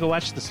now I have to go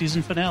watch the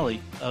season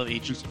finale of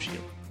Agents of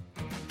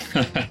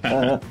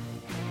S.H.I.E.L.D.